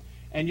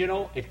 And you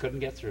know, it couldn't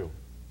get through.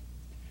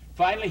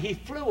 Finally, he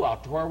flew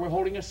out to where we're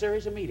holding a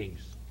series of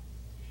meetings.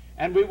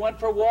 And we went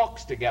for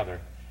walks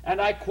together. And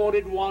I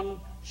quoted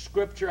one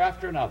scripture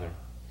after another.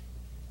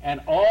 And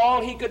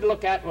all he could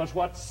look at was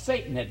what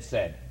Satan had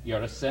said.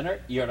 You're a sinner,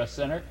 you're a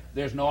sinner,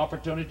 there's no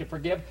opportunity to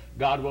forgive,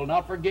 God will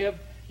not forgive,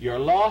 you're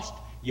lost,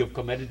 you've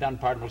committed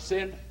unpardonable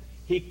sin.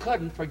 He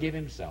couldn't forgive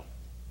himself.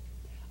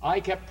 I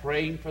kept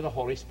praying for the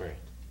Holy Spirit.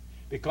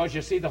 Because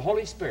you see, the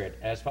Holy Spirit,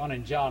 as found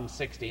in John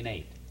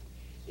 16:8,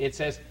 it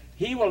says,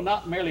 he will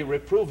not merely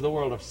reprove the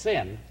world of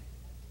sin,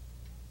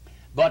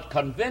 but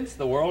convince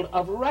the world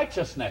of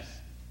righteousness.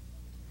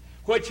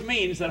 Which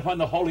means that when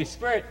the Holy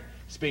Spirit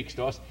speaks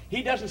to us,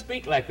 he doesn't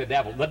speak like the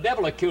devil. The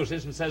devil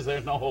accuses and says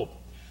there's no hope.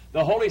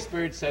 The Holy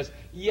Spirit says,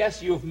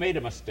 yes, you've made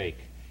a mistake.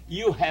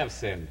 You have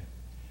sinned.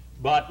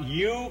 But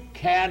you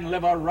can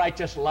live a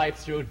righteous life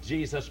through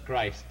Jesus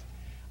Christ.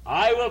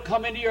 I will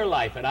come into your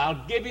life and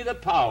I'll give you the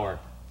power.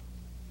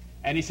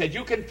 And he said,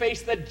 you can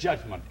face the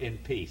judgment in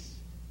peace.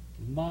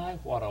 My,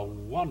 what a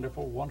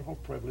wonderful, wonderful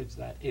privilege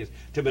that is.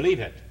 To believe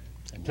it.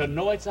 Amen. To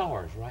know it's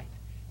ours, right?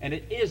 And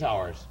it is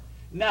ours.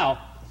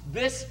 Now,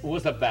 this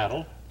was a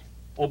battle.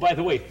 Oh, by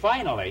the way,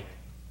 finally,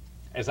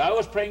 as I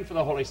was praying for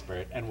the Holy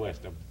Spirit and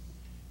wisdom,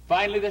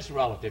 finally this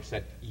relative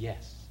said,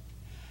 yes,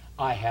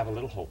 I have a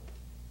little hope.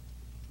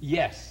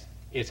 Yes,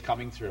 it's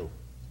coming through.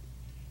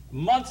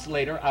 Months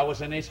later, I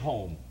was in his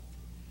home.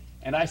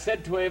 And I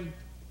said to him,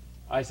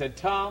 I said,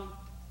 Tom,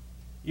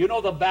 you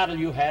know the battle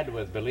you had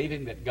with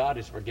believing that God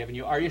has forgiven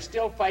you? Are you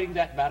still fighting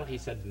that battle? He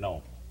said,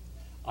 no.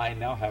 I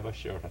now have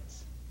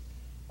assurance.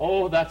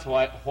 Oh, that's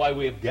why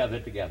we have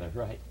gathered together,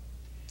 right?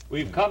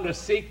 We've come to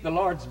seek the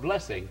Lord's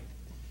blessing,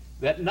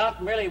 that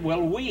not merely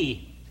will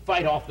we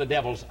fight off the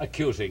devil's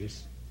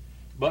accusings,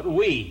 but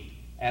we,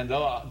 and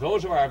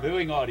those of our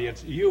viewing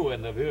audience, you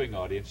and the viewing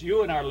audience,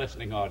 you and our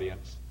listening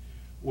audience,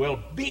 will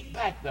beat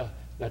back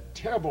the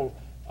terrible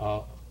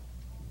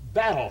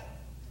battle,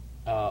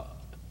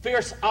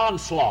 fierce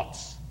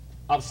onslaughts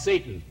of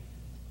Satan.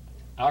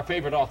 Our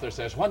favorite author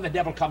says, when the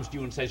devil comes to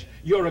you and says,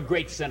 you're a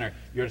great sinner,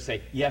 you're to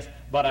say, yes,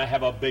 but I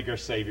have a bigger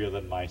Savior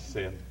than my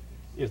sin.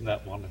 Isn't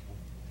that wonderful?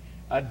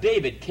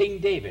 David, King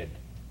David,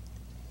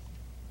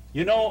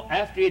 you know,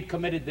 after he had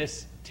committed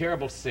this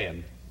terrible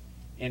sin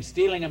in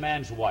stealing a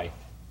man's wife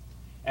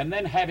and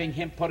then having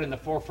him put in the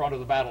forefront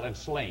of the battle and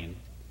slain,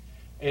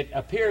 it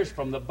appears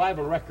from the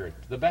Bible record,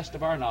 to the best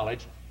of our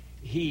knowledge,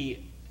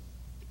 he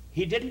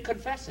didn't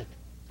confess it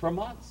for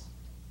months.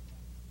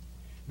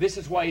 This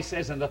is why he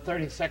says in the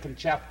 32nd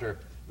chapter,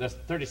 the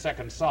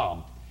 32nd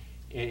Psalm,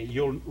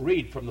 you'll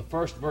read from the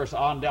first verse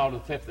on down to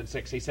the 5th and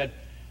 6th, he said,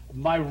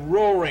 my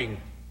roaring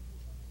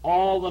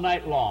all the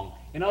night long.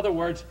 In other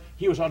words,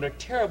 he was under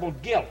terrible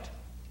guilt,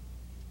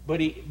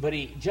 but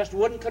he just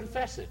wouldn't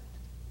confess it.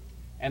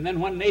 And then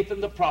when Nathan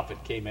the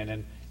prophet came in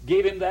and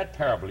gave him that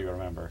parable, you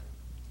remember,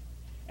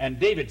 and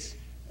David's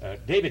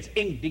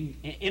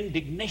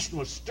indignation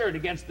was stirred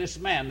against this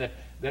man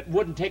that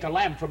wouldn't take a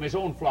lamb from his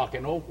own flock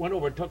and went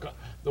over and took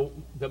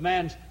the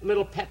man's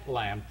little pet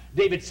lamb.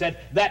 David said,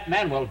 that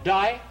man will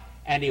die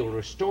and he will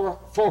restore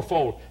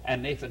fourfold.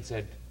 And Nathan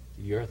said,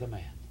 you're the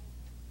man.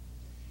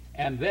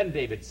 And then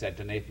David said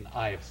to Nathan,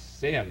 I have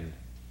sinned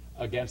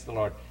against the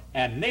Lord.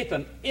 And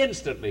Nathan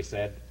instantly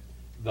said,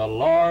 the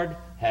Lord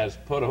has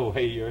put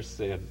away your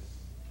sin.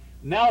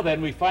 Now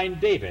then, we find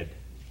David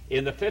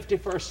in the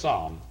 51st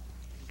Psalm,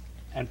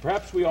 and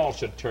perhaps we all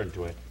should turn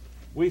to it.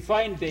 We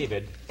find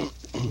David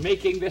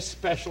making this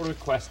special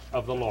request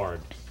of the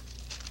Lord.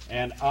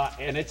 And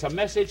it's a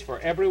message for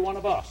every one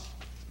of us.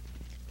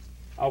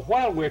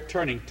 While we're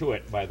turning to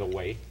it, by the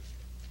way,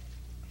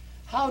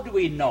 how do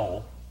we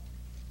know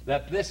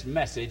that this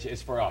message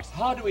is for us?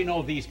 How do we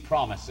know these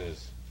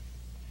promises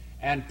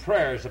and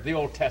prayers of the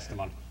Old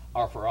Testament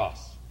are for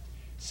us?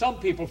 Some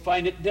people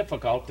find it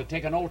difficult to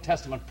take an Old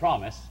Testament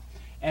promise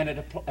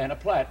and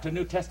apply it to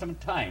New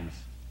Testament times.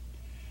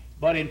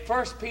 But in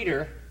 1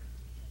 Peter,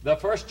 the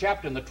 1st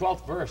chapter and the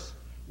 12th verse,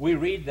 we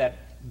read that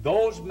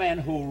those men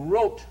who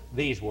wrote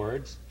these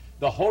words,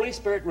 the Holy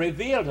Spirit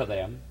revealed to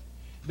them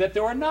that they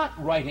were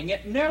not writing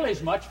it nearly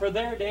as much for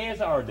their day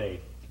as our day.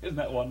 Isn't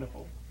that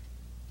wonderful?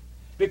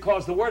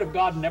 Because the Word of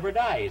God never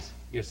dies,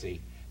 you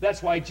see.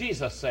 That's why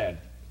Jesus said,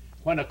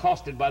 when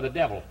accosted by the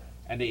devil,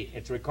 and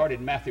it's recorded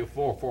in Matthew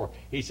 4:4,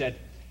 he said,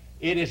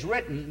 it is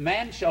written,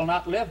 man shall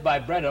not live by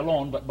bread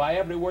alone, but by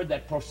every word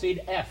that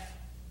proceedeth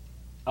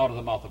out of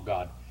the mouth of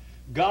God.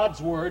 God's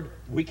Word,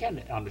 we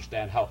can't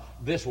understand how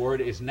this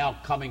Word is now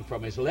coming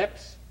from his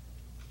lips.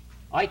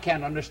 I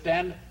can't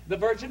understand the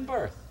virgin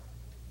birth,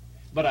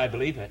 but I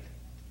believe it.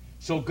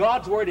 So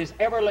God's Word is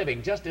ever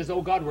living, just as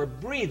though God were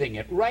breathing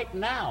it right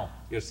now,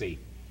 you see.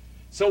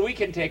 So we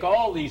can take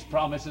all these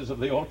promises of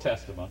the Old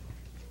Testament.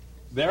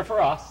 They're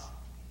for us,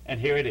 and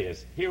here it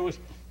is. Here was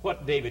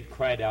what David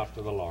cried out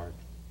to the Lord.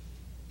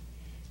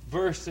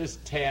 Verses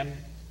 10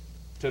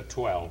 to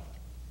 12.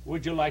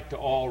 Would you like to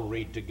all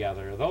read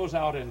together? Those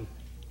out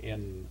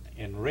in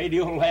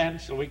radio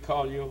land, shall we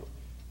call you?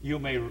 You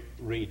may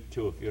read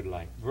too if you'd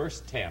like.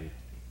 Verse 10.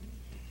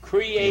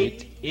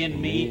 Create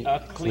in me a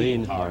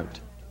clean heart,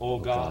 O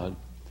God,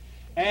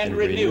 and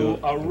renew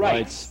a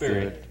right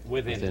spirit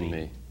within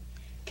me.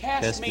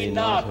 Cast me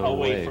not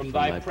away from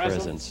thy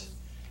presence,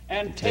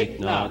 and take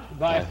not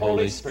thy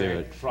Holy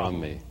Spirit from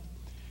me.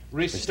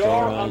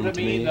 Restore unto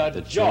me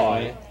the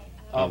joy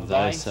of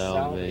thy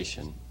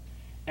salvation,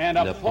 and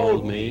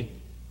uphold me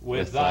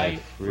with thy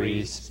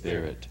free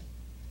spirit.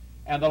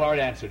 And the Lord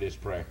answered his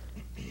prayer.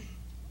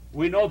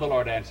 We know the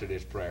Lord answered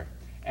his prayer.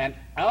 And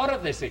out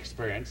of this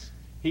experience,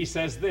 he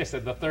says this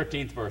in the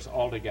 13th verse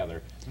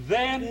altogether.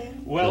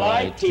 Then will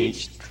I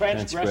teach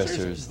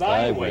transgressors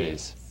thy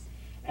ways,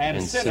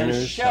 and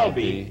sinners shall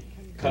be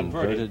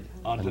converted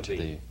unto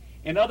thee.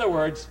 In other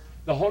words,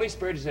 the Holy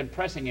Spirit is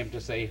impressing him to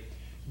say,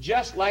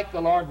 just like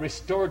the Lord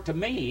restored to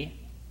me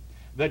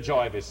the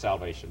joy of his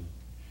salvation,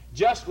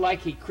 just like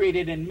he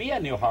created in me a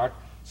new heart,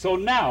 so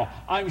now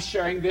I'm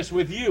sharing this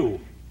with you,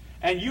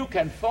 and you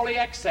can fully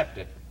accept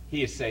it.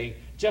 He is saying,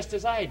 just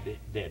as I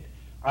did.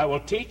 I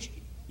will teach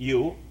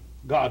you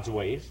God's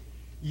ways.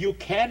 You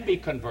can be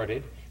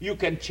converted. You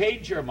can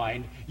change your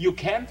mind. You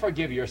can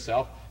forgive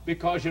yourself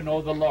because you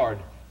know the Lord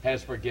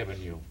has forgiven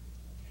you.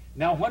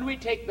 Now, when we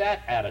take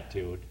that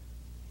attitude,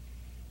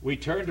 we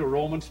turn to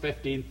Romans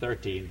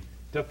 15:13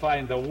 to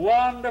find the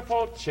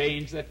wonderful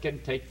change that can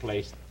take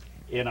place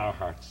in our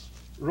hearts.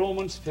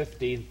 Romans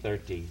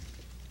 15:13.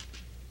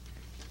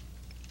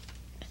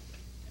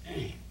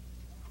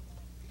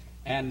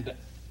 And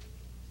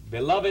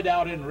beloved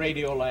out in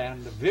Radio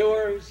Land,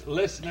 viewers,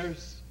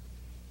 listeners,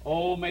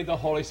 oh, may the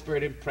Holy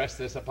Spirit impress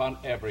this upon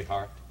every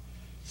heart,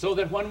 so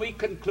that when we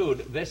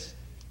conclude this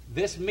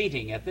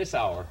meeting at this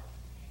hour,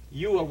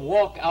 you will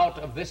walk out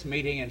of this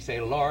meeting and say,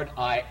 Lord,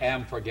 I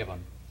am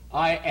forgiven.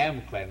 I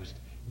am cleansed.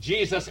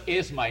 Jesus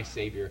is my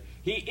Savior.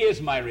 He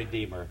is my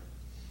Redeemer.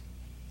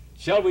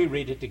 Shall we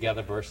read it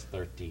together, verse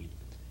 13?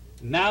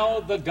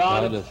 Now the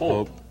God of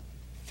hope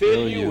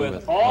fill you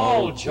with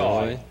all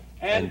joy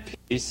and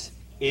peace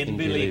in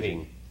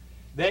believing,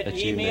 that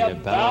ye may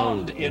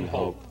abound in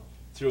hope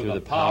through the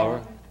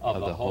power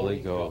of the Holy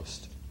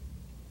Ghost.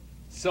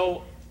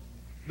 So,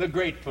 the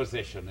great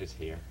physician is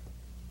here.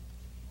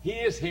 He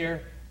is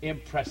here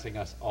impressing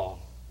us all.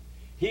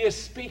 He is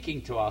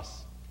speaking to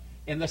us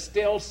in the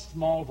still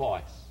small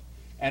voice.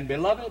 And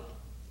beloved,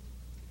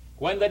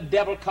 when the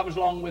devil comes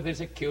along with his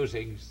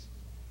accusings,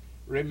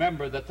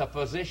 remember that the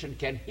physician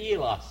can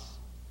heal us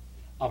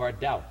of our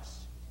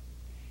doubts.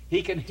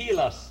 He can heal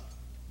us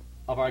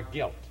of our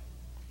guilt.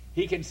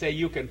 He can say,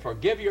 you can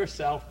forgive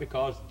yourself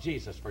because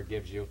Jesus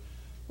forgives you.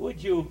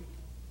 Would you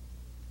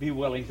be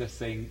willing to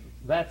sing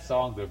that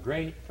song, The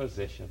Great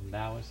Physician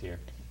Now Is Here?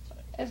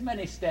 As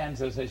many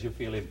stanzas as you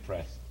feel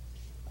impressed.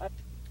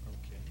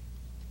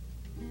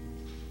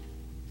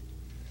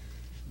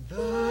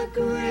 The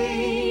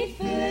great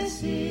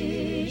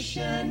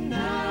physician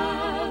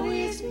now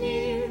is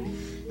near,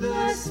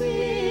 the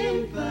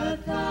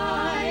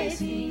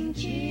sympathizing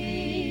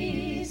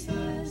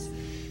Jesus.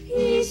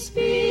 He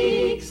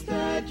speaks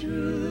the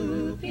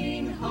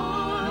drooping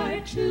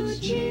heart to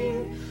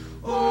cheer.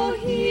 Oh,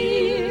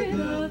 hear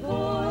the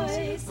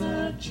voice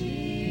of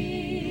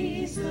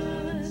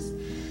Jesus.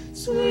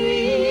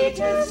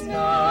 Sweetest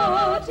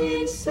note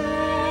in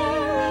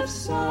seraph's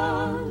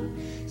song,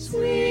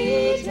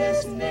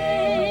 sweetest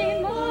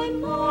name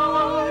on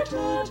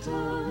mortal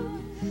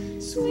tongue,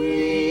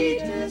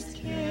 sweetest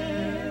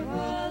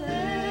carol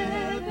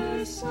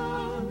ever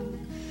sung,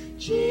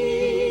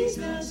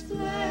 Jesus,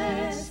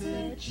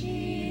 blessed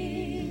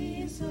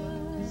Jesus.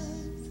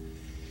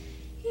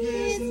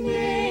 His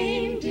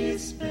name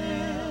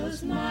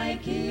dispels my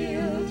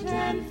guilt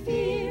and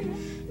fear,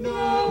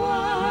 no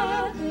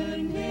other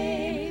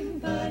name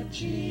but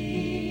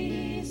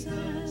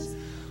Jesus.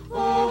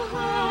 Oh,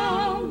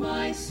 how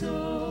my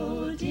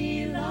soul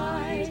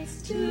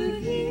delights to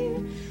hear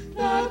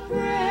the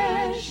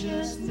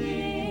precious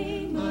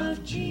name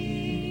of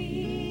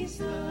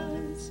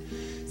Jesus.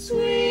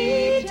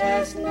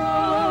 Sweetest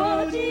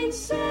note in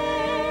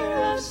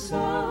seraph's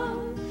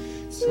song,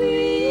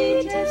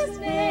 sweetest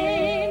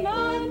name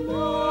on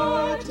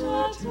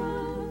mortal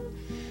tongue,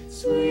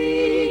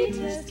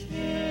 sweetest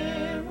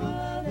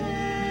carol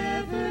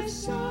ever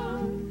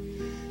sung,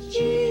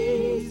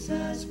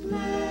 Jesus,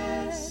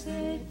 blessed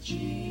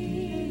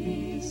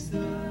Jesus.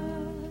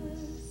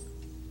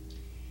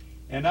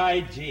 And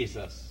I,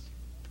 Jesus,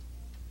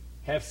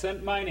 have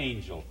sent mine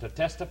angel to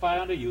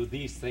testify unto you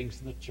these things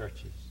in the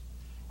churches.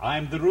 I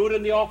am the root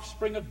and the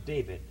offspring of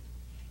David,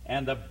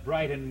 and the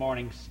bright and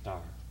morning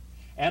star.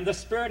 And the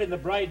Spirit and the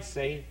bride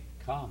say,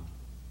 Come.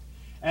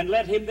 And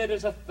let him that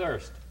is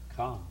athirst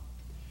come.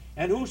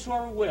 And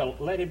whosoever will,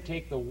 let him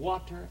take the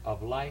water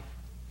of life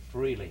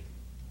freely.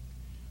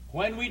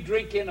 When we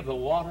drink in of the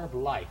water of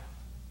life,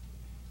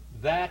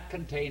 that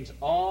contains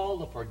all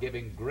the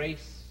forgiving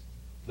grace,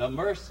 the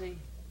mercy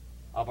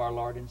of our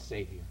Lord and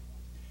Savior.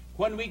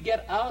 When we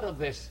get out of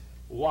this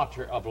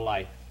water of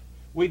life,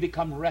 we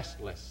become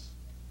restless,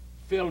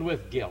 filled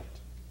with guilt.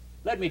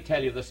 Let me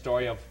tell you the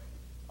story of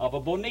a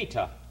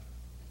bonita.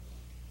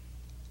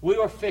 We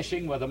were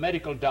fishing with a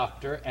medical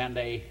doctor and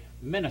a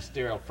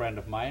ministerial friend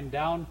of mine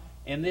down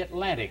in the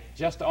Atlantic,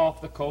 just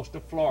off the coast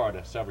of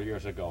Florida several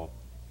years ago.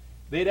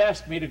 They'd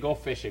asked me to go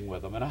fishing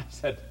with them, and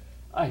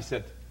I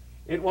said,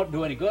 it won't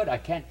do any good. I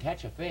can't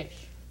catch a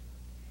fish.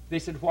 They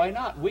said, why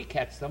not? We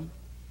catch them.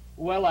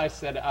 Well, I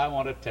said, I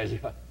want to tell you.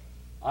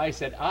 I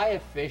said, I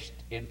have fished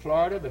in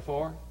Florida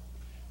before.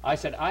 I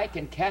said, I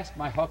can cast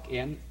my hook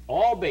in,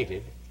 all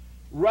baited,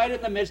 right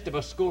in the midst of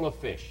a school of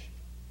fish.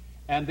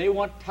 And they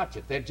won't touch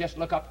it. They just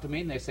look up to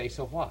me and they say,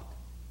 so what?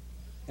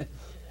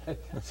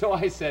 So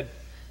I said,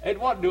 it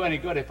won't do any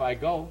good if I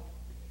go.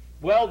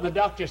 Well, the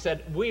doctor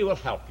said, we will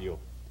help you.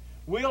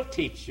 We'll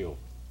teach you.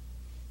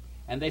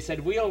 And they said,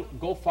 we'll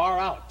go far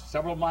out,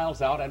 several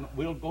miles out, and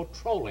we'll go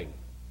trolling.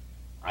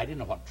 I didn't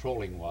know what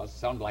trolling was.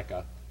 Sounded like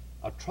a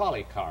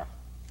trolley car.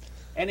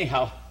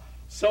 Anyhow,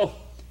 so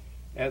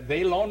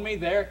they loaned me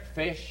their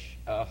fish,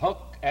 a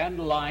hook and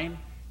line,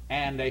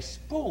 and a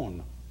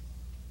spoon.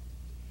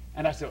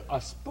 And I said,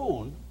 a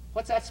spoon?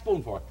 What's that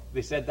spoon for?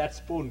 They said, that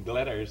spoon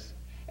glitters.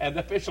 And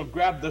the fish will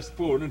grab the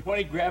spoon, and when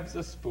he grabs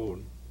the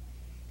spoon,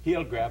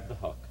 he'll grab the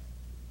hook.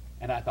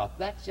 And I thought,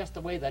 that's just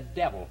the way the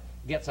devil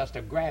gets us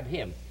to grab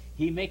him.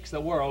 He makes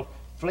the world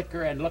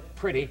flicker and look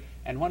pretty,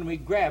 and when we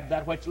grab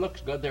that which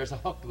looks good, there's a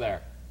hook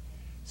there.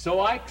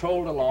 So I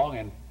trolled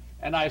along,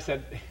 and I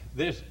said,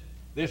 there's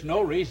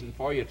no reason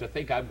for you to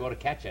think I'm going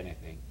to catch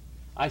anything.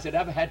 I said,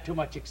 I've had too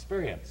much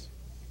experience.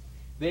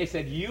 They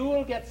said, you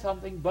will get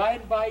something, by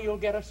and by you'll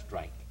get a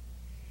strike.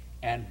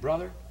 And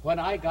brother, when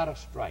I got a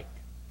strike,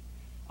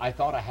 I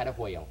thought I had a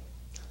whale.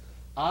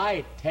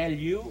 I tell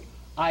you,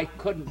 I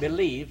couldn't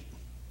believe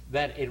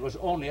that it was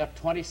only a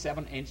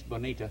 27-inch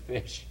bonita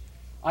fish.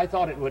 I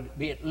thought it would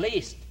be at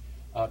least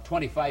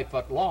 25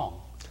 foot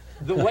long.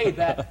 The way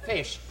that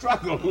fish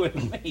struggled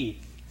with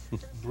me,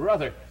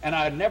 brother. And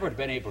I had never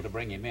been able to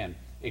bring him in,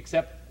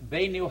 except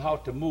they knew how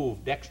to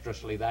move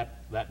dexterously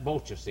that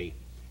boat, you see.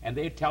 And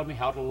they'd tell me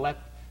how to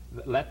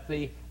let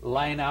the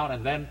line out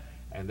and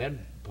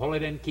then pull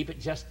it in, keep it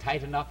just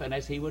tight enough, and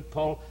as he would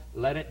pull,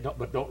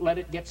 but don't let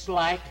it get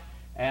slack.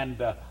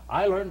 And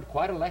I learned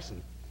quite a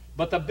lesson.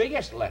 But the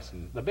biggest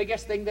lesson, the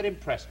biggest thing that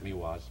impressed me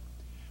was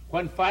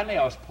when finally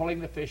I was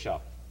pulling the fish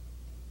up,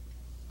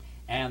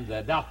 and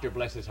the doctor,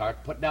 bless his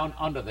heart, put down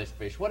under this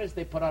fish. What is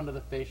they put under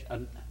the fish?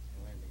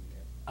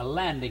 A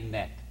landing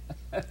net.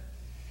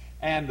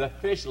 And the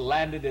fish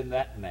landed in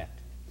that net.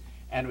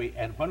 And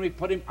when we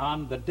put him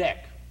on the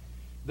deck,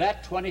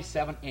 that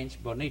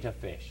 27-inch bonita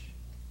fish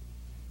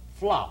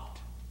flopped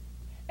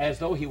as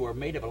though he were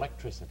made of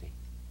electricity.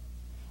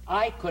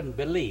 I couldn't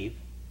believe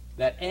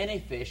that any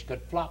fish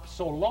could flop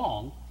so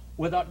long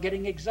without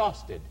getting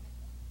exhausted.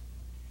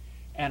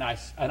 And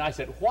I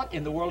said, what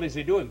in the world is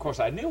he doing? Of course,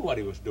 I knew what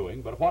he was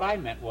doing, but what I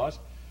meant was,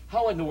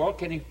 how in the world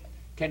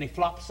can he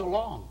flop so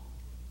long?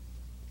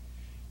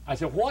 I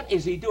said, what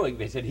is he doing?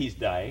 They said, he's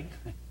dying.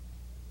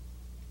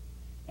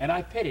 And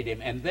I pitied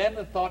him, and then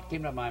the thought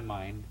came to my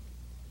mind,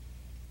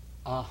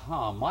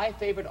 my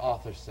favorite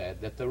author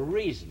said that the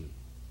reason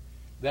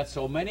that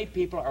so many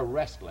people are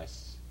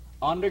restless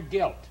under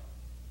guilt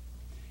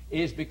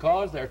is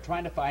because they're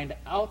trying to find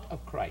out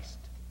of Christ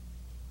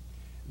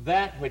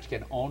that which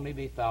can only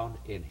be found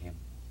in him.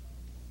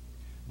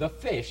 The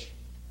fish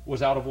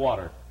was out of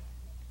water.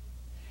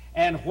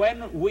 And when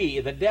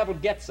the devil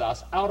gets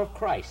us out of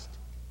Christ,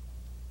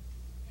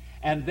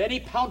 and then he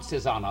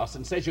pounces on us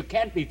and says, you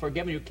can't be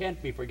forgiven, you can't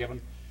be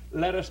forgiven,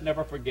 let us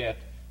never forget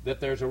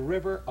that there's a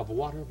river of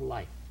water of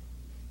life,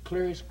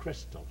 clear as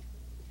crystal,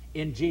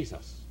 in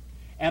Jesus.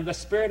 And the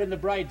Spirit and the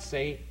bride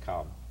say,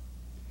 come.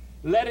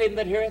 Let him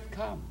that heareth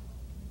come.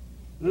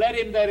 Let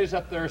him that is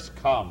athirst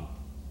come.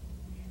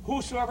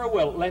 Whosoever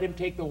will, let him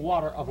take the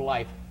water of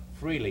life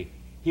freely.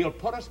 He'll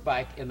put us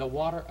back in the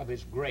water of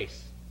his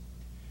grace.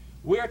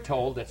 We're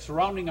told that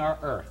surrounding our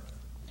earth,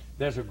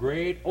 there's a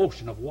great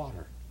ocean of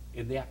water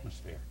in the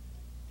atmosphere.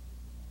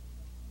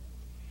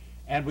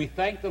 And we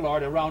thank the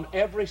Lord, around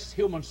every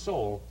human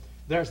soul,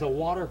 there's the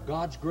water of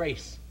God's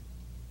grace.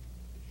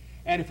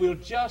 And if we'll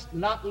just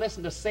not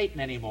listen to Satan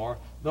anymore,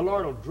 the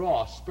Lord will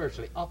draw us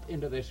spiritually up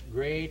into this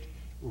great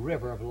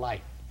river of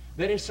life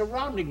that is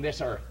surrounding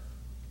this earth,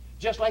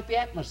 just like the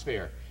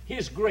atmosphere.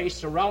 His grace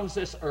surrounds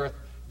this earth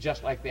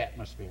just like the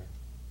atmosphere.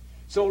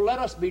 So let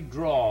us be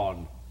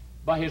drawn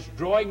by his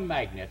drawing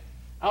magnet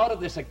out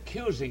of these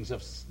accusings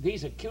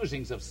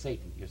of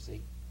Satan, you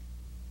see.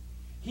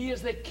 He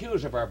is the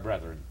accuser of our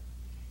brethren.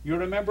 You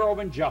remember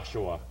over in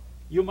Joshua,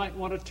 you might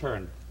want to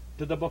turn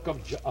to the book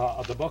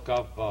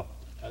of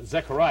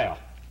Zechariah.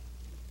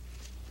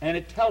 And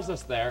it tells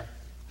us there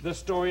the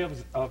story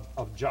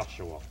of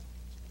Joshua,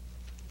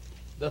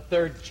 the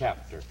 3rd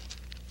chapter,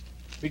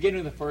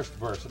 beginning with the 1st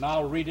verse. And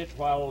I'll read it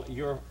while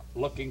you're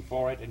looking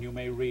for it, and you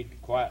may read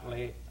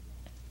quietly.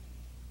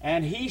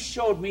 And he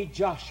showed me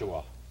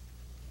Joshua,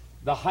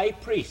 the high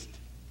priest,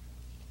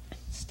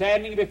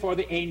 standing before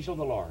the angel of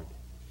the Lord,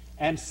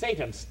 and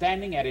Satan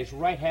standing at his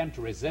right hand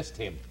to resist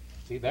him.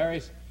 See,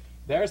 there's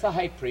the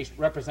high priest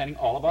representing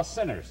all of us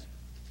sinners.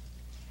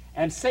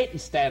 And Satan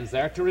stands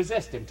there to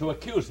resist him, to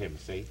accuse him,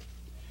 see.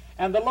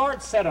 And the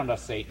Lord said unto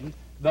Satan,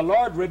 the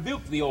Lord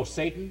rebuke thee, O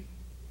Satan,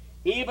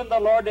 even the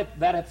Lord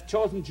that hath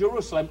chosen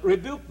Jerusalem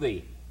rebuke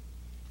thee.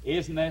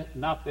 Is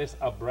not this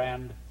a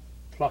brand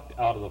plucked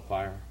out of the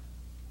fire?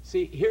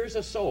 See, here's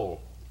a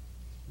soul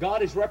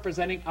God is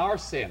representing our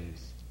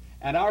sins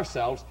and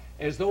ourselves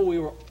as though we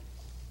were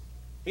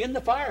in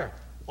the fire,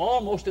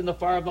 almost in the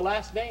fire of the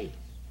last days.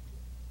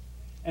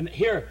 And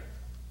here,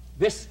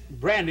 this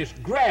brand is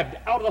grabbed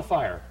out of the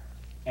fire,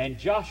 and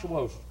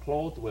Joshua was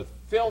clothed with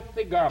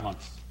filthy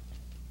garments,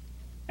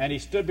 and he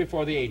stood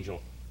before the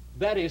angel.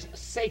 That is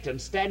Satan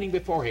standing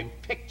before him,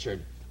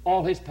 pictured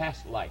all his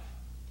past life.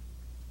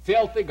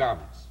 Filthy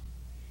garments.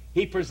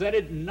 He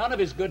presented none of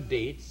his good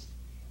deeds.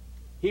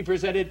 He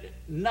presented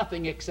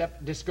nothing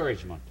except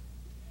discouragement.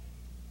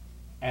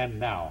 And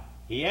now,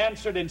 he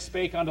answered and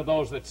spake unto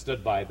those that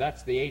stood by,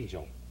 that's the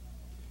angel,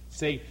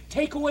 saying,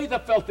 Take away the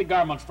filthy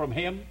garments from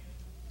him.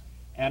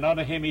 And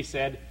unto him he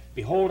said,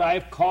 Behold, I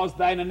have caused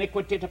thine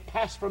iniquity to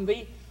pass from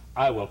thee.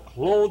 I will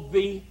clothe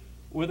thee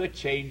with a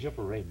change of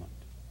raiment.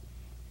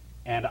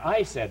 And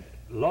I said,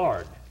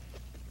 Lord,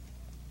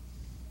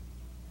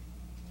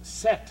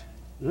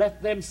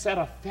 let them set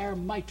a fair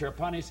mitre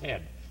upon his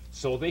head.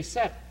 So they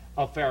set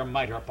a fair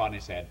mitre upon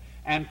his head,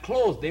 and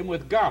clothed him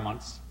with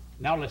garments.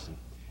 Now listen.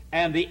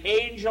 And the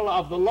angel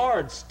of the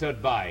Lord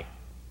stood by.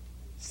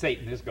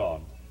 Satan is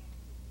gone.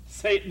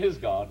 Satan is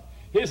gone.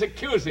 His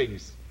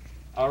accusings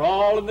are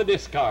all in the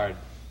discard.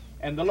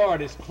 And the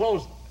Lord has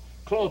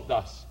clothed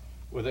us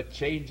with a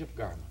change of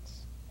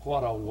garments.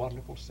 What a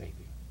wonderful Savior.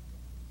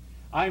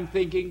 I'm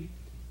thinking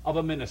of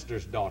a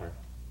minister's daughter.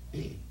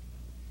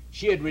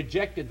 She had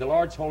rejected the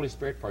Lord's Holy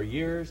Spirit for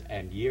years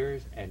and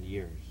years and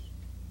years.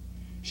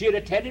 She had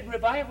attended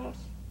revivals.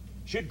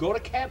 She'd go to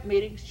camp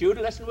meetings. She would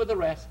listen with the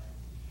rest.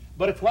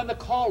 But if when the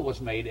call was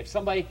made, if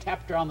somebody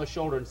tapped her on the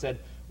shoulder and said,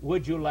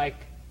 Would you like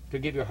to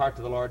give your heart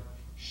to the Lord?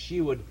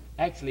 She would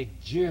actually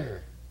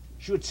jeer.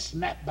 She would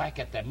snap back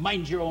at them.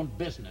 Mind your own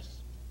business.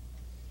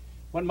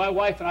 When my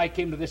wife and I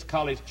came to this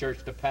college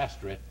church to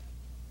pastor it,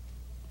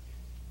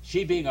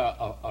 she being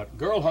a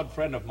girlhood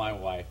friend of my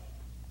wife,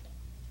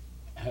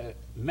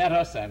 met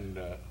us and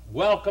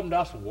welcomed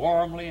us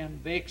warmly,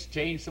 and they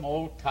exchanged some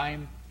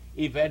old-time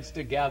events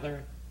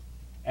together.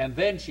 And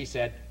then she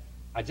said,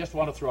 I just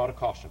want to throw out a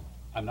caution.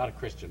 I'm not a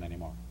Christian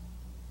anymore.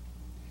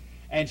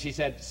 And she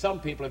said, some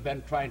people have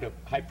been trying to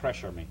high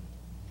pressure me.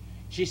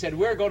 She said,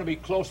 we're going to be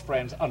close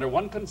friends under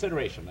one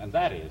consideration, and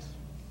that is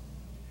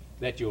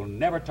that you'll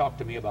never talk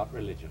to me about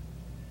religion.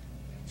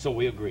 So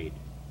we agreed.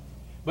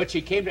 But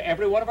she came to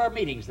every one of our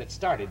meetings that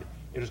started.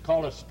 It was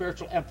called a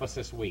Spiritual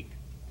Emphasis Week.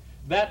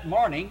 That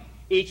morning,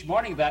 each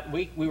morning that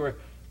week, we were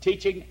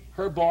teaching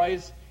her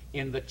boys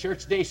in the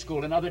church day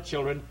school and other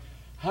children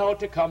how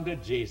to come to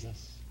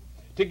Jesus,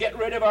 to get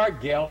rid of our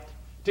guilt,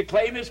 to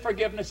claim his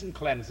forgiveness and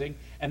cleansing,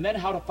 and then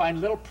how to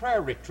find little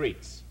prayer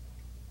retreats.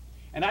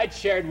 And I'd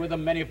shared with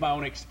them many of my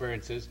own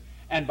experiences,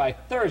 and by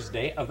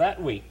Thursday of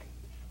that week,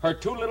 her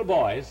two little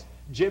boys,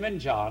 Jim and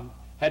John,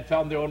 had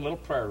found their own little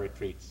prayer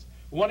retreats.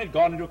 One had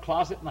gone into a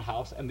closet in the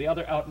house, and the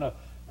other out in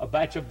a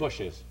batch of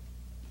bushes.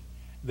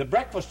 The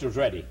breakfast was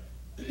ready.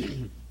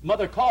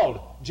 Mother called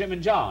Jim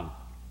and John.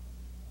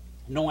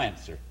 No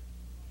answer.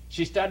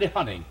 She started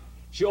hunting.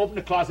 She opened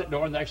the closet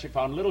door, and there she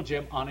found little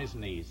Jim on his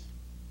knees.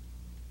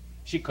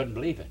 She couldn't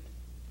believe it.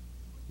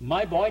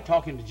 My boy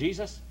talking to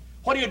Jesus?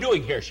 What are you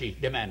doing here? She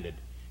demanded.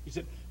 He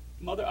said,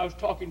 Mother, I was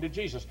talking to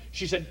Jesus.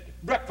 She said,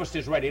 breakfast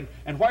is ready,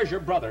 and where's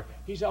your brother?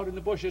 He's out in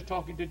the bushes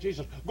talking to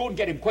Jesus. Go and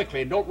get him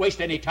quickly, and don't waste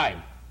any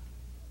time.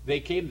 They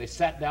came, they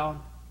sat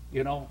down,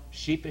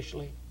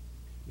 sheepishly.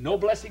 No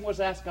blessing was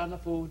asked on the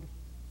food.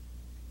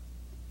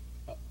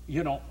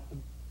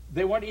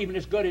 They weren't even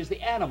as good as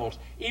the animals.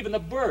 Even the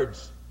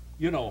birds,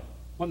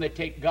 when they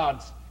take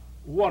God's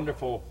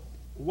wonderful,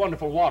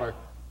 wonderful water,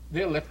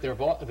 they'll lift their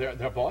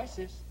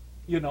voices,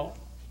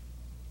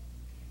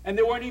 And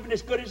they weren't even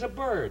as good as a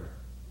bird.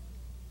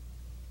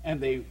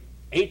 And they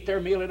ate their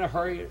meal in a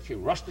hurry. She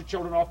rushed the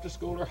children off to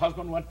school. Her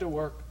husband went to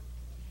work.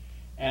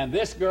 And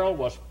this girl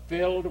was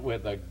filled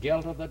with the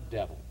guilt of the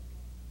devil.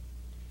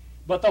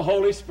 But the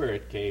Holy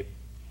Spirit came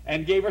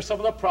and gave her some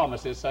of the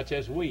promises, such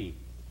as we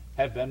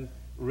have been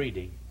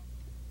reading.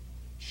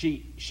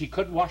 She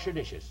couldn't wash her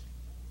dishes.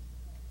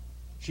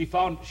 She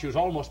found she was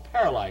almost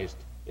paralyzed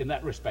in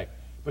that respect.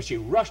 But she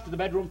rushed to the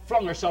bedroom,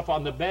 flung herself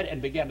on the bed,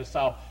 and began to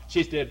sob.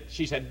 She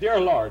said,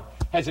 Dear Lord,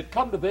 has it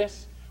come to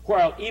this where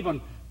I'll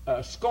even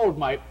scold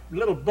my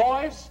little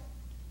boys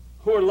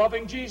who are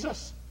loving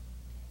Jesus?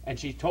 And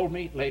she told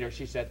me later,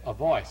 she said, a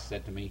voice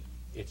said to me,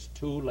 it's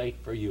too late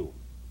for you.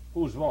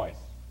 Whose voice?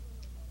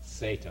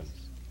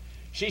 Satan's.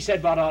 She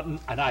said, and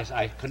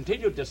I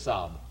continued to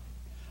sob.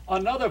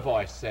 Another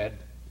voice said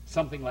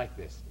something like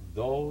this,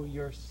 though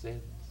your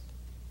sins,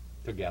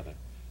 together,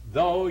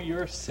 though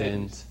your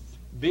sins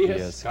be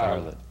as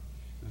scarlet,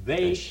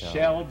 they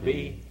shall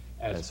be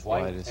as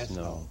white as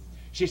snow.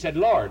 She said,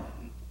 Lord,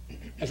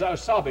 as I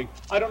was sobbing,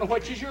 I don't know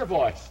which is your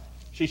voice.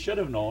 She should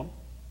have known,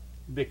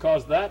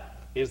 because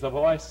that is the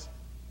voice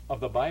of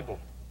the Bible.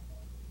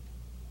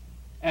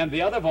 And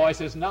the other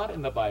voice is not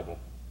in the Bible.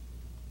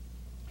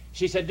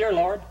 She said, Dear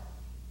Lord,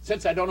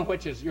 since I don't know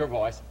which is your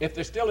voice, if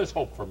there still is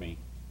hope for me,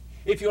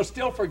 if you'll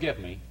still forgive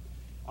me,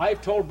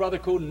 I've told Brother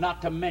Coon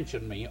not to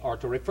mention me or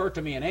to refer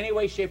to me in any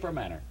way, shape, or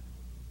manner.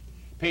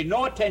 Pay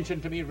no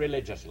attention to me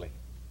religiously.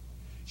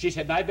 She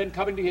said, and I've been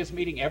coming to his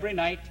meeting every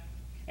night,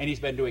 and he's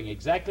been doing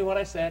exactly what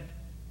I said.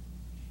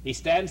 He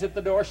stands at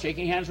the door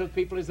shaking hands with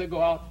people as they go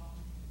out.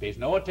 Pays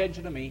no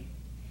attention to me.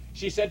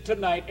 She said,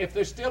 tonight, if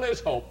there still is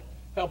hope,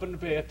 help him to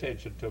pay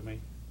attention to me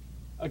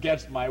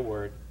against my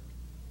word.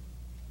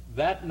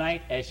 That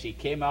night, as she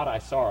came out, I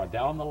saw her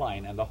down the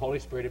line, and the Holy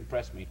Spirit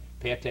impressed me.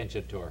 Pay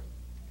attention to her.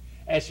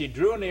 As she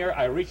drew near,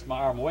 I reached my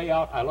arm way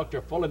out. I looked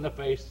her full in the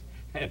face,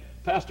 and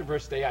Pastor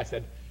Verstay, I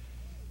said,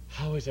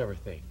 how is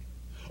everything?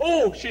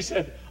 Oh, she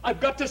said, I've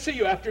got to see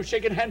you after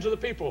shaking hands with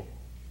the people.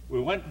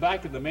 We went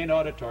back in the main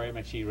auditorium,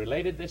 and she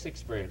related this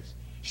experience.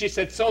 She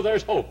said, so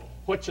there's hope.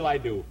 What shall I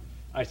do?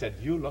 I said,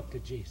 you look to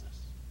Jesus.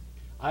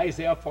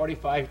 Isaiah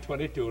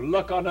 45:22.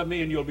 Look unto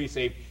me and you'll be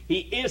saved. He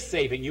is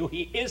saving you.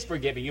 He is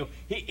forgiving you.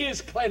 He is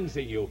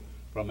cleansing you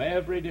from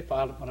every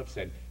defilement of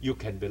sin. You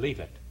can believe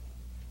it.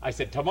 I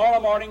said, tomorrow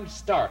morning,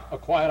 start a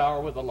quiet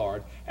hour with the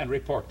Lord and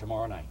report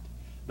tomorrow night.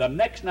 The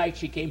next night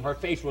she came, her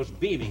face was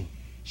beaming.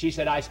 She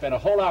said, I spent a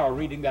whole hour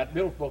reading that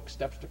little book,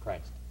 Steps to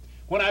Christ.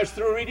 When I was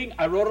through reading,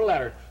 I wrote a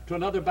letter to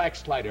another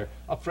backslider,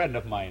 a friend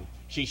of mine.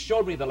 She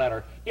showed me the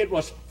letter. It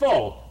was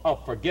full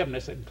of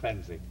forgiveness and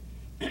cleansing.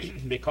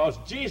 Because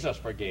Jesus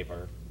forgave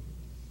her,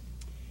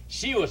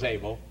 she was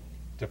able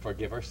to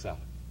forgive herself.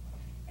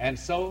 And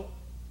so,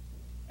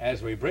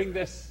 as we bring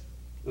this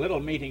little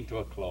meeting to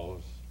a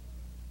close,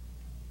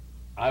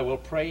 I will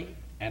pray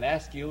and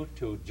ask you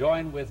to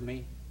join with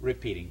me,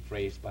 repeating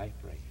phrase by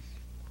phrase.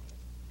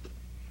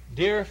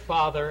 Dear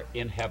Father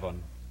in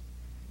heaven,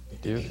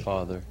 Dear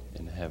Father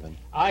in heaven,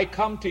 I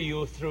come to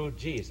you through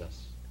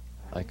Jesus,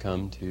 I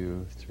come to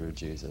you through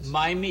Jesus,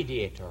 my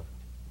mediator,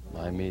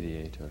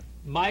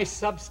 my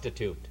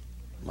substitute,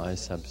 my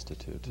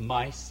substitute,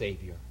 my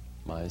Savior.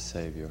 my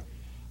Savior.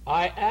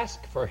 I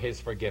ask for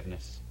his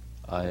forgiveness.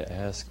 I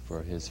ask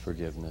for his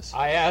forgiveness.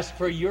 I ask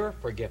for your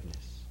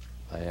forgiveness.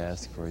 I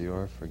ask for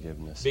your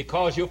forgiveness.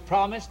 Because you've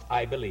promised,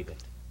 I believe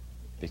it.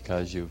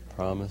 Because you've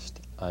promised,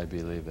 I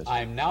believe it.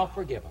 I am now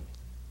forgiven.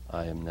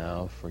 I am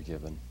now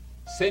forgiven.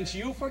 Since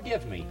you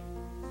forgive me,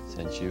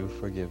 Since you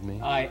forgive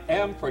me, I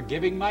am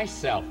forgiving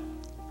myself.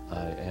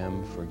 I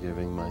am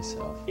forgiving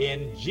myself.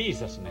 In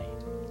Jesus' name,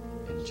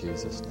 In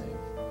Jesus' name.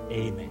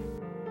 amen.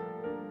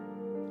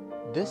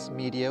 This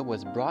media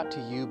was brought to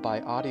you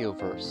by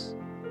Audioverse,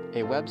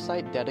 a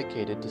website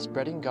dedicated to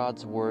spreading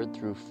God's Word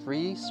through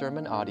free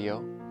sermon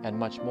audio and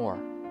much more.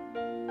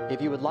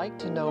 If you would like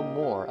to know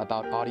more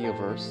about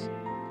Audioverse,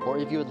 or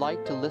if you would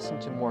like to listen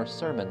to more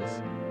sermons,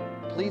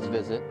 please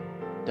visit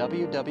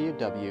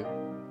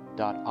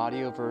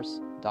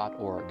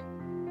www.audioverse.org.